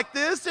live like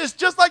this, it's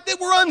just like that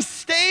we're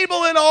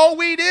unstable in all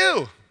we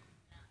do.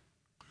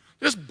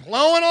 Just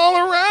blowing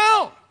all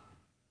around.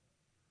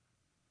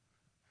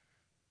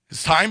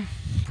 It's time.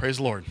 Praise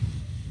the Lord.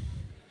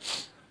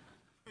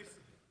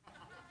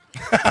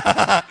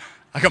 I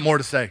got more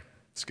to say.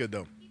 It's good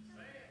though.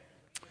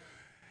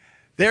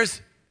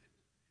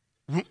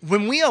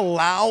 When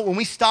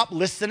we stop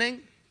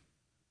listening,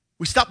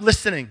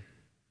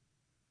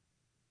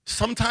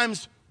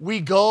 sometimes we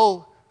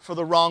go for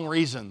the wrong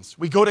reasons.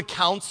 We go to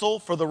counsel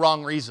for the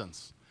wrong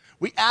reasons.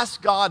 We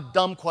ask God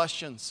dumb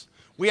questions.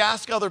 We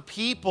ask other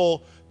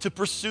people to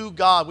pursue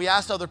God. We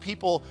ask other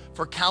people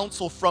for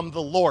counsel from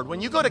the Lord.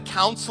 When you go to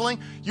counseling,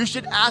 you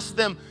should ask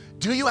them,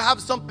 do you have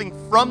something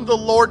from the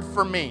Lord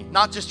for me?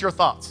 Not just your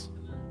thoughts.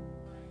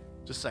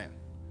 Just saying.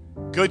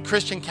 Good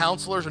Christian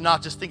counselors are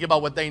not just thinking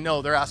about what they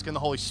know. They're asking the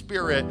Holy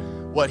Spirit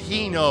what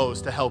He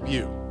knows to help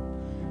you.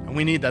 And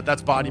we need that.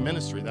 That's body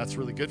ministry. That's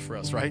really good for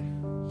us, right?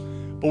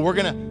 But we're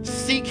going to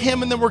seek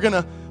Him and then we're going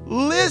to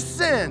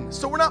listen.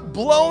 So we're not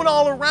blown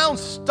all around.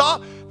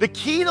 Stop. The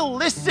key to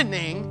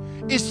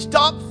listening is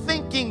stop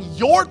thinking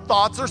your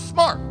thoughts are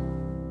smart.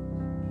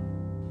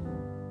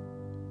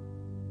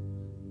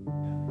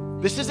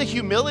 This is a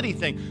humility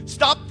thing.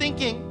 Stop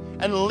thinking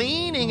and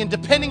leaning and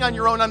depending on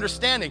your own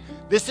understanding.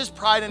 This is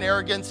pride and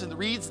arrogance and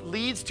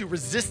leads to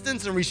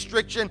resistance and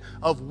restriction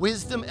of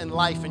wisdom and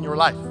life in your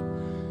life.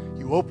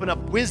 You open up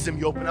wisdom,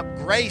 you open up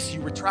grace,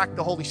 you attract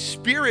the Holy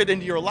Spirit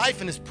into your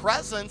life, and His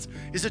presence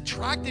is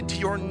attracted to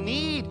your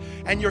need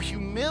and your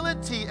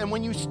humility. And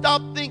when you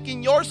stop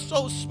thinking you're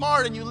so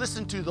smart and you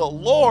listen to the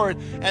Lord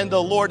and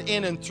the Lord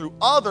in and through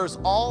others,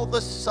 all of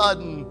a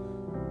sudden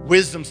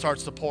wisdom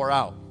starts to pour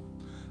out.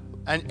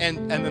 And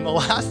then the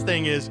last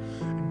thing is,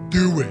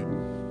 do it.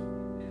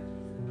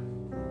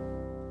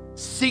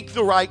 Seek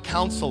the right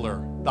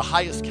counselor, the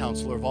highest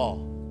counselor of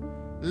all.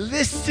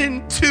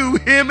 Listen to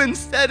him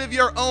instead of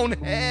your own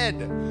head.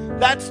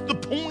 That's the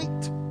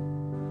point.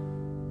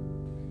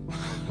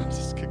 I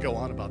just could go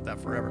on about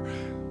that forever.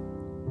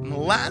 And the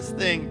last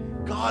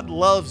thing, God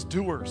loves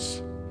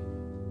doers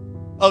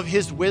of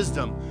His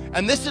wisdom.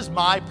 And this is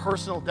my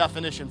personal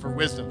definition for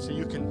wisdom, so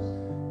you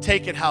can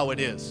take it how it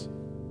is.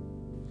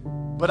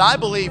 But I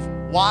believe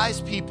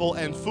wise people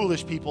and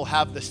foolish people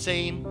have the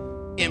same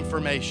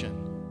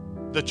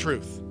information, the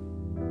truth.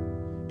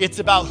 It's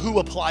about who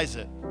applies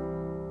it.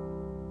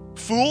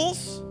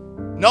 Fools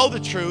know the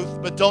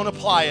truth, but don't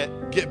apply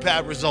it, get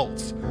bad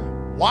results.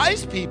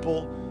 Wise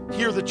people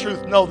hear the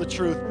truth, know the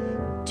truth,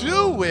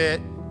 do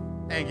it,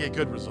 and get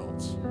good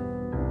results.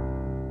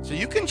 So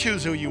you can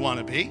choose who you want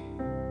to be.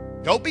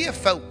 Go be a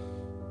fool.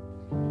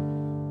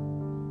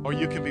 Or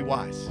you can be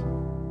wise.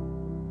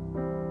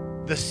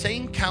 The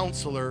same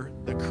counselor,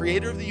 the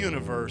creator of the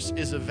universe,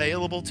 is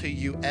available to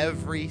you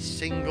every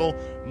single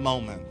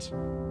moment.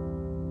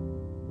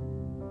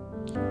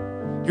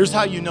 Here's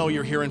how you know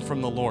you're hearing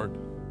from the Lord.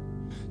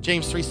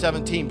 James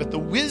 3:17, but the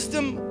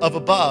wisdom of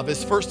above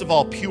is first of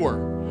all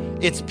pure.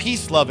 It's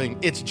peace-loving.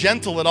 It's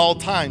gentle at all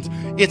times.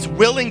 It's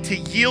willing to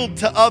yield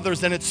to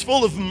others, and it's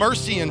full of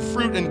mercy and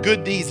fruit and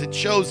good deeds. It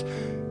shows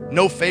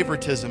no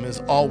favoritism, is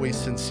always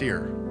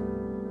sincere.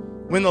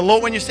 When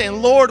you're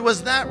saying, Lord,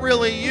 was that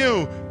really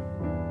you?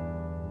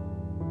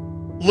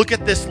 Look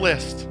at this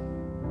list.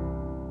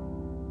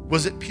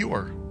 Was it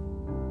pure?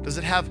 Does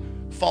it have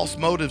false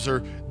motives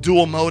or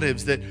dual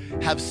motives that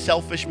have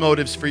selfish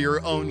motives for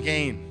your own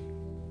gain?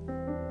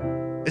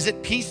 Is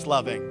it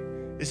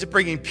peace-loving? Is it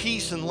bringing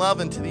peace and love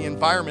into the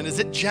environment? Is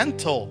it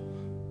gentle?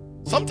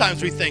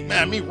 Sometimes we think,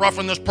 man, me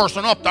roughing this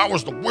person up, that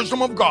was the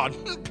wisdom of God.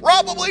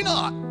 Probably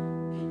not.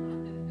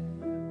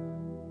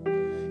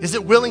 Is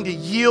it willing to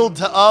yield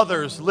to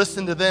others,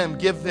 listen to them,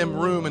 give them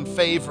room and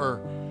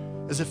favor?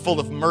 Is it full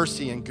of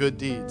mercy and good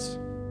deeds?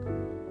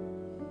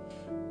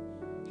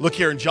 Look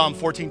here in John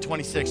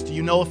 14:26. Do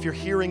you know if you're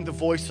hearing the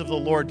voice of the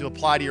Lord to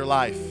apply to your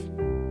life?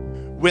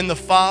 When the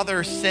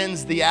Father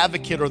sends the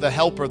advocate or the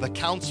helper, the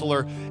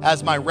counselor,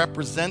 as my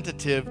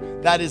representative,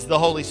 that is the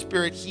Holy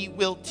Spirit, He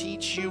will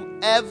teach you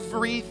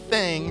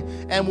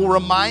everything and will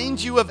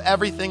remind you of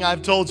everything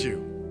I've told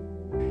you.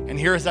 And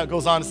here's how it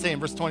goes on to say in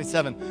verse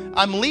 27,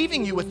 I'm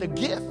leaving you with a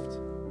gift.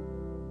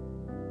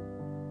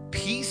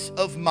 Peace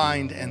of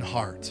mind and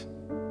heart.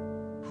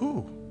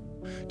 Who?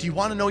 Do you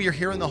want to know you're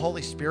hearing the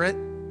Holy Spirit?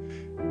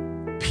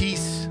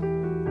 Peace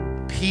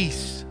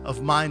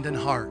of mind and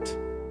heart.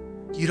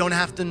 You don't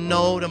have to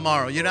know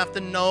tomorrow. You don't have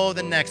to know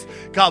the next.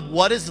 God,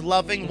 what is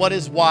loving? What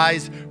is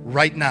wise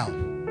right now?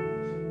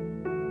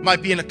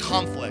 Might be in a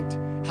conflict.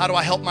 How do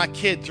I help my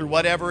kid through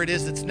whatever it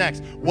is that's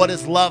next? What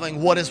is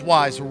loving? What is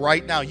wise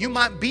right now? You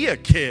might be a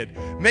kid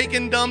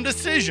making dumb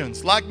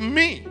decisions like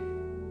me.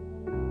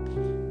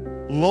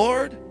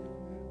 Lord,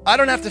 I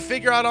don't have to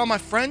figure out all my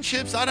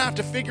friendships. I don't have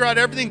to figure out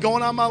everything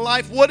going on in my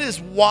life. What is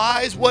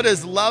wise? What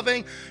is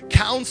loving?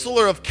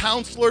 Counselor of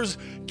counselors,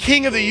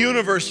 King of the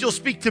universe. You'll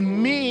speak to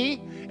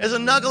me as a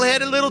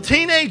knuckleheaded little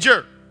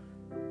teenager.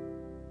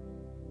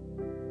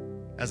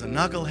 As a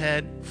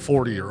knucklehead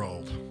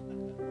 40-year-old.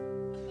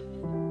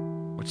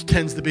 Which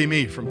tends to be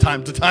me from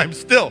time to time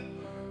still.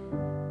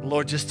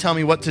 Lord, just tell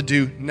me what to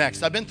do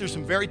next. I've been through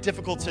some very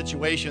difficult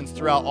situations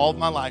throughout all of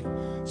my life,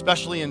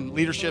 especially in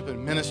leadership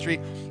and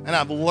ministry, and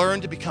I've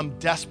learned to become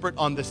desperate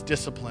on this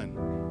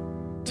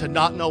discipline, to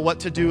not know what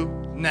to do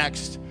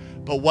next,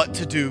 but what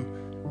to do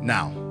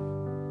now.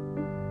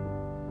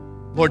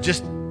 Lord,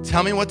 just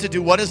tell me what to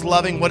do, what is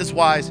loving, what is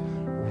wise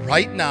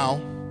right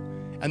now.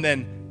 And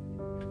then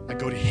I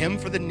go to him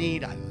for the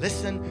need, I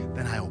listen,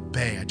 then I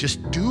obey. I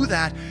just do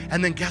that,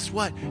 and then guess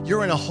what?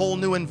 You're in a whole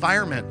new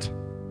environment.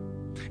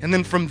 And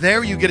then from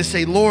there, you get to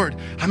say, Lord,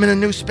 I'm in a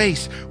new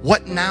space.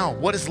 What now?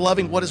 What is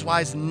loving? What is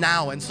wise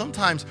now? And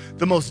sometimes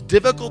the most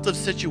difficult of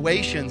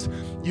situations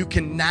you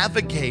can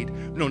navigate.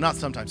 No, not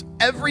sometimes.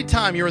 Every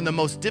time you're in the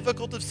most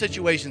difficult of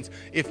situations,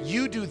 if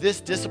you do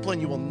this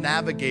discipline, you will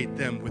navigate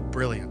them with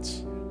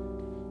brilliance.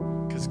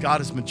 Because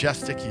God is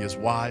majestic, he is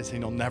wise, and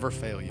he'll never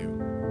fail you.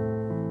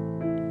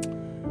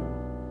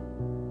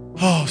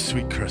 Oh,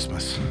 sweet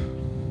Christmas.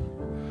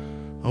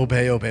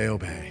 Obey, obey,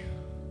 obey.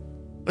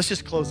 Let's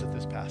just close with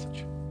this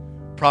passage.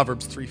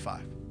 Proverbs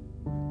 3:5.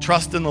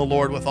 Trust in the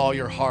Lord with all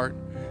your heart.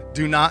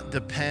 Do not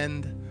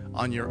depend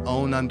on your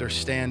own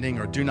understanding,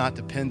 or do not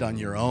depend on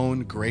your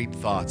own great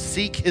thoughts.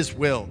 Seek his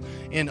will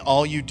in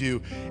all you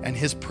do and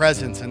his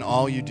presence in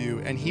all you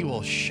do, and he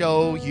will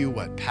show you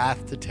what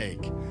path to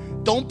take.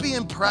 Don't be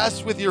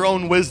impressed with your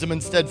own wisdom.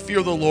 Instead,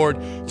 fear the Lord.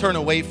 Turn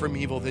away from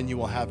evil. Then you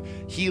will have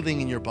healing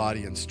in your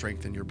body and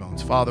strength in your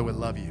bones. Father, we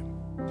love you.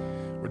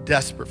 We're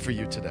desperate for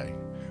you today.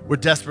 We're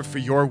desperate for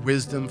your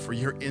wisdom, for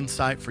your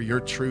insight, for your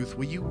truth.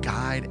 Will you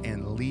guide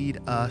and lead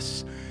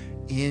us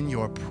in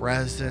your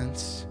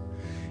presence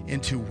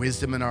into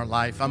wisdom in our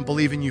life? I'm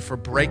believing you for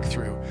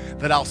breakthrough,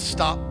 that I'll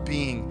stop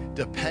being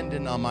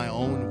dependent on my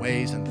own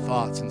ways and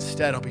thoughts.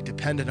 Instead, I'll be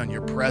dependent on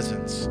your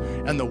presence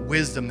and the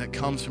wisdom that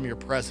comes from your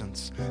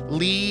presence.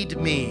 Lead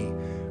me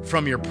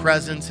from your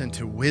presence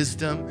into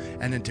wisdom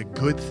and into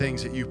good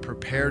things that you've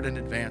prepared in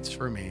advance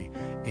for me,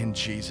 in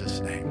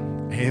Jesus'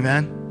 name.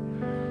 Amen.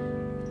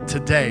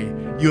 Today,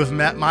 you have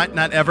might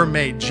not ever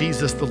made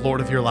Jesus the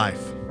Lord of your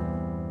life.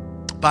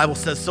 The Bible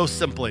says so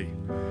simply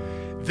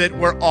that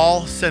we're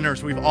all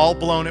sinners. We've all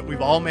blown it.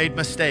 We've all made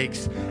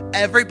mistakes.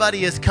 Everybody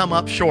has come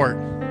up short.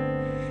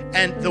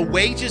 And the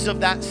wages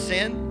of that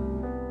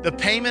sin, the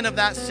payment of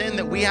that sin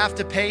that we have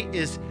to pay,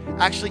 is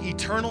actually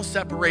eternal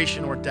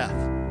separation or death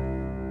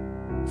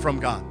from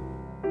God.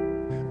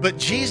 But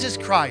Jesus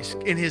Christ,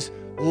 in his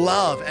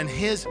love and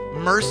his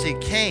mercy,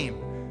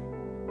 came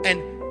and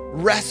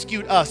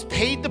rescued us,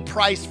 paid the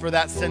price for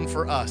that sin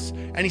for us.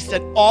 And he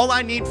said, all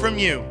I need from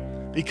you,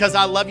 because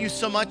I love you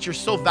so much, you're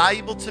so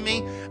valuable to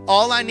me,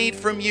 all I need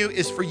from you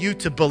is for you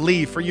to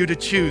believe, for you to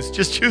choose.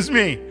 Just choose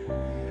me.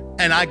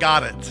 And I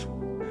got it.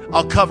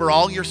 I'll cover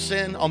all your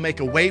sin. I'll make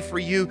a way for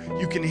you.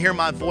 You can hear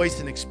my voice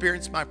and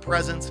experience my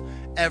presence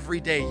every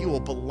day. You will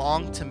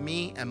belong to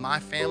me and my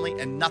family,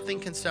 and nothing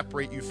can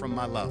separate you from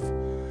my love.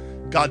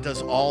 God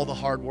does all the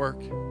hard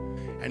work,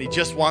 and he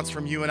just wants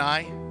from you and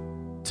I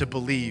to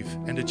believe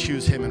and to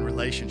choose him in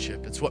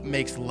relationship. It's what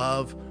makes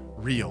love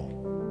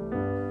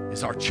real,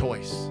 is our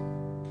choice.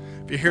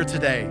 If you're here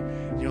today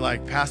and you're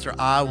like, Pastor,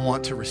 I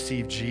want to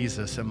receive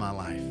Jesus in my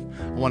life,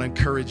 I want to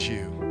encourage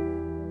you.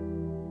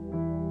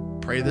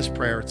 Pray this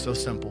prayer. It's so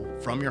simple.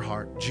 From your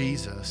heart,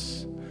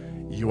 Jesus,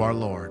 you are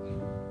Lord.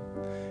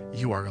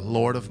 You are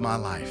Lord of my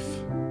life.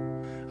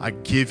 I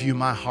give you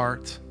my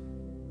heart,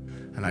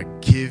 and I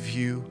give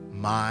you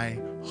my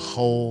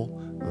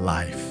whole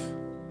life.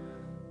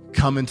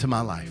 Come into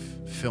my life,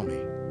 fill me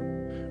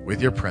with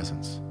your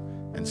presence,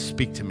 and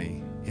speak to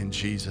me in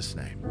Jesus'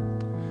 name.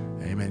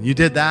 Amen. You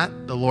did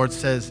that, the Lord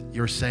says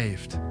you're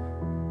saved.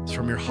 It's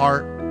from your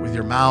heart, with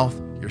your mouth,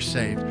 you're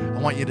saved. I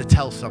want you to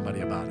tell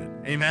somebody about it.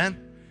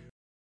 Amen.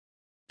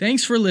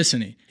 Thanks for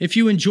listening. If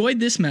you enjoyed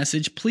this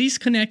message, please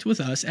connect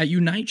with us at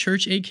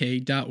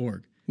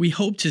unitechurchak.org. We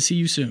hope to see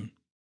you soon.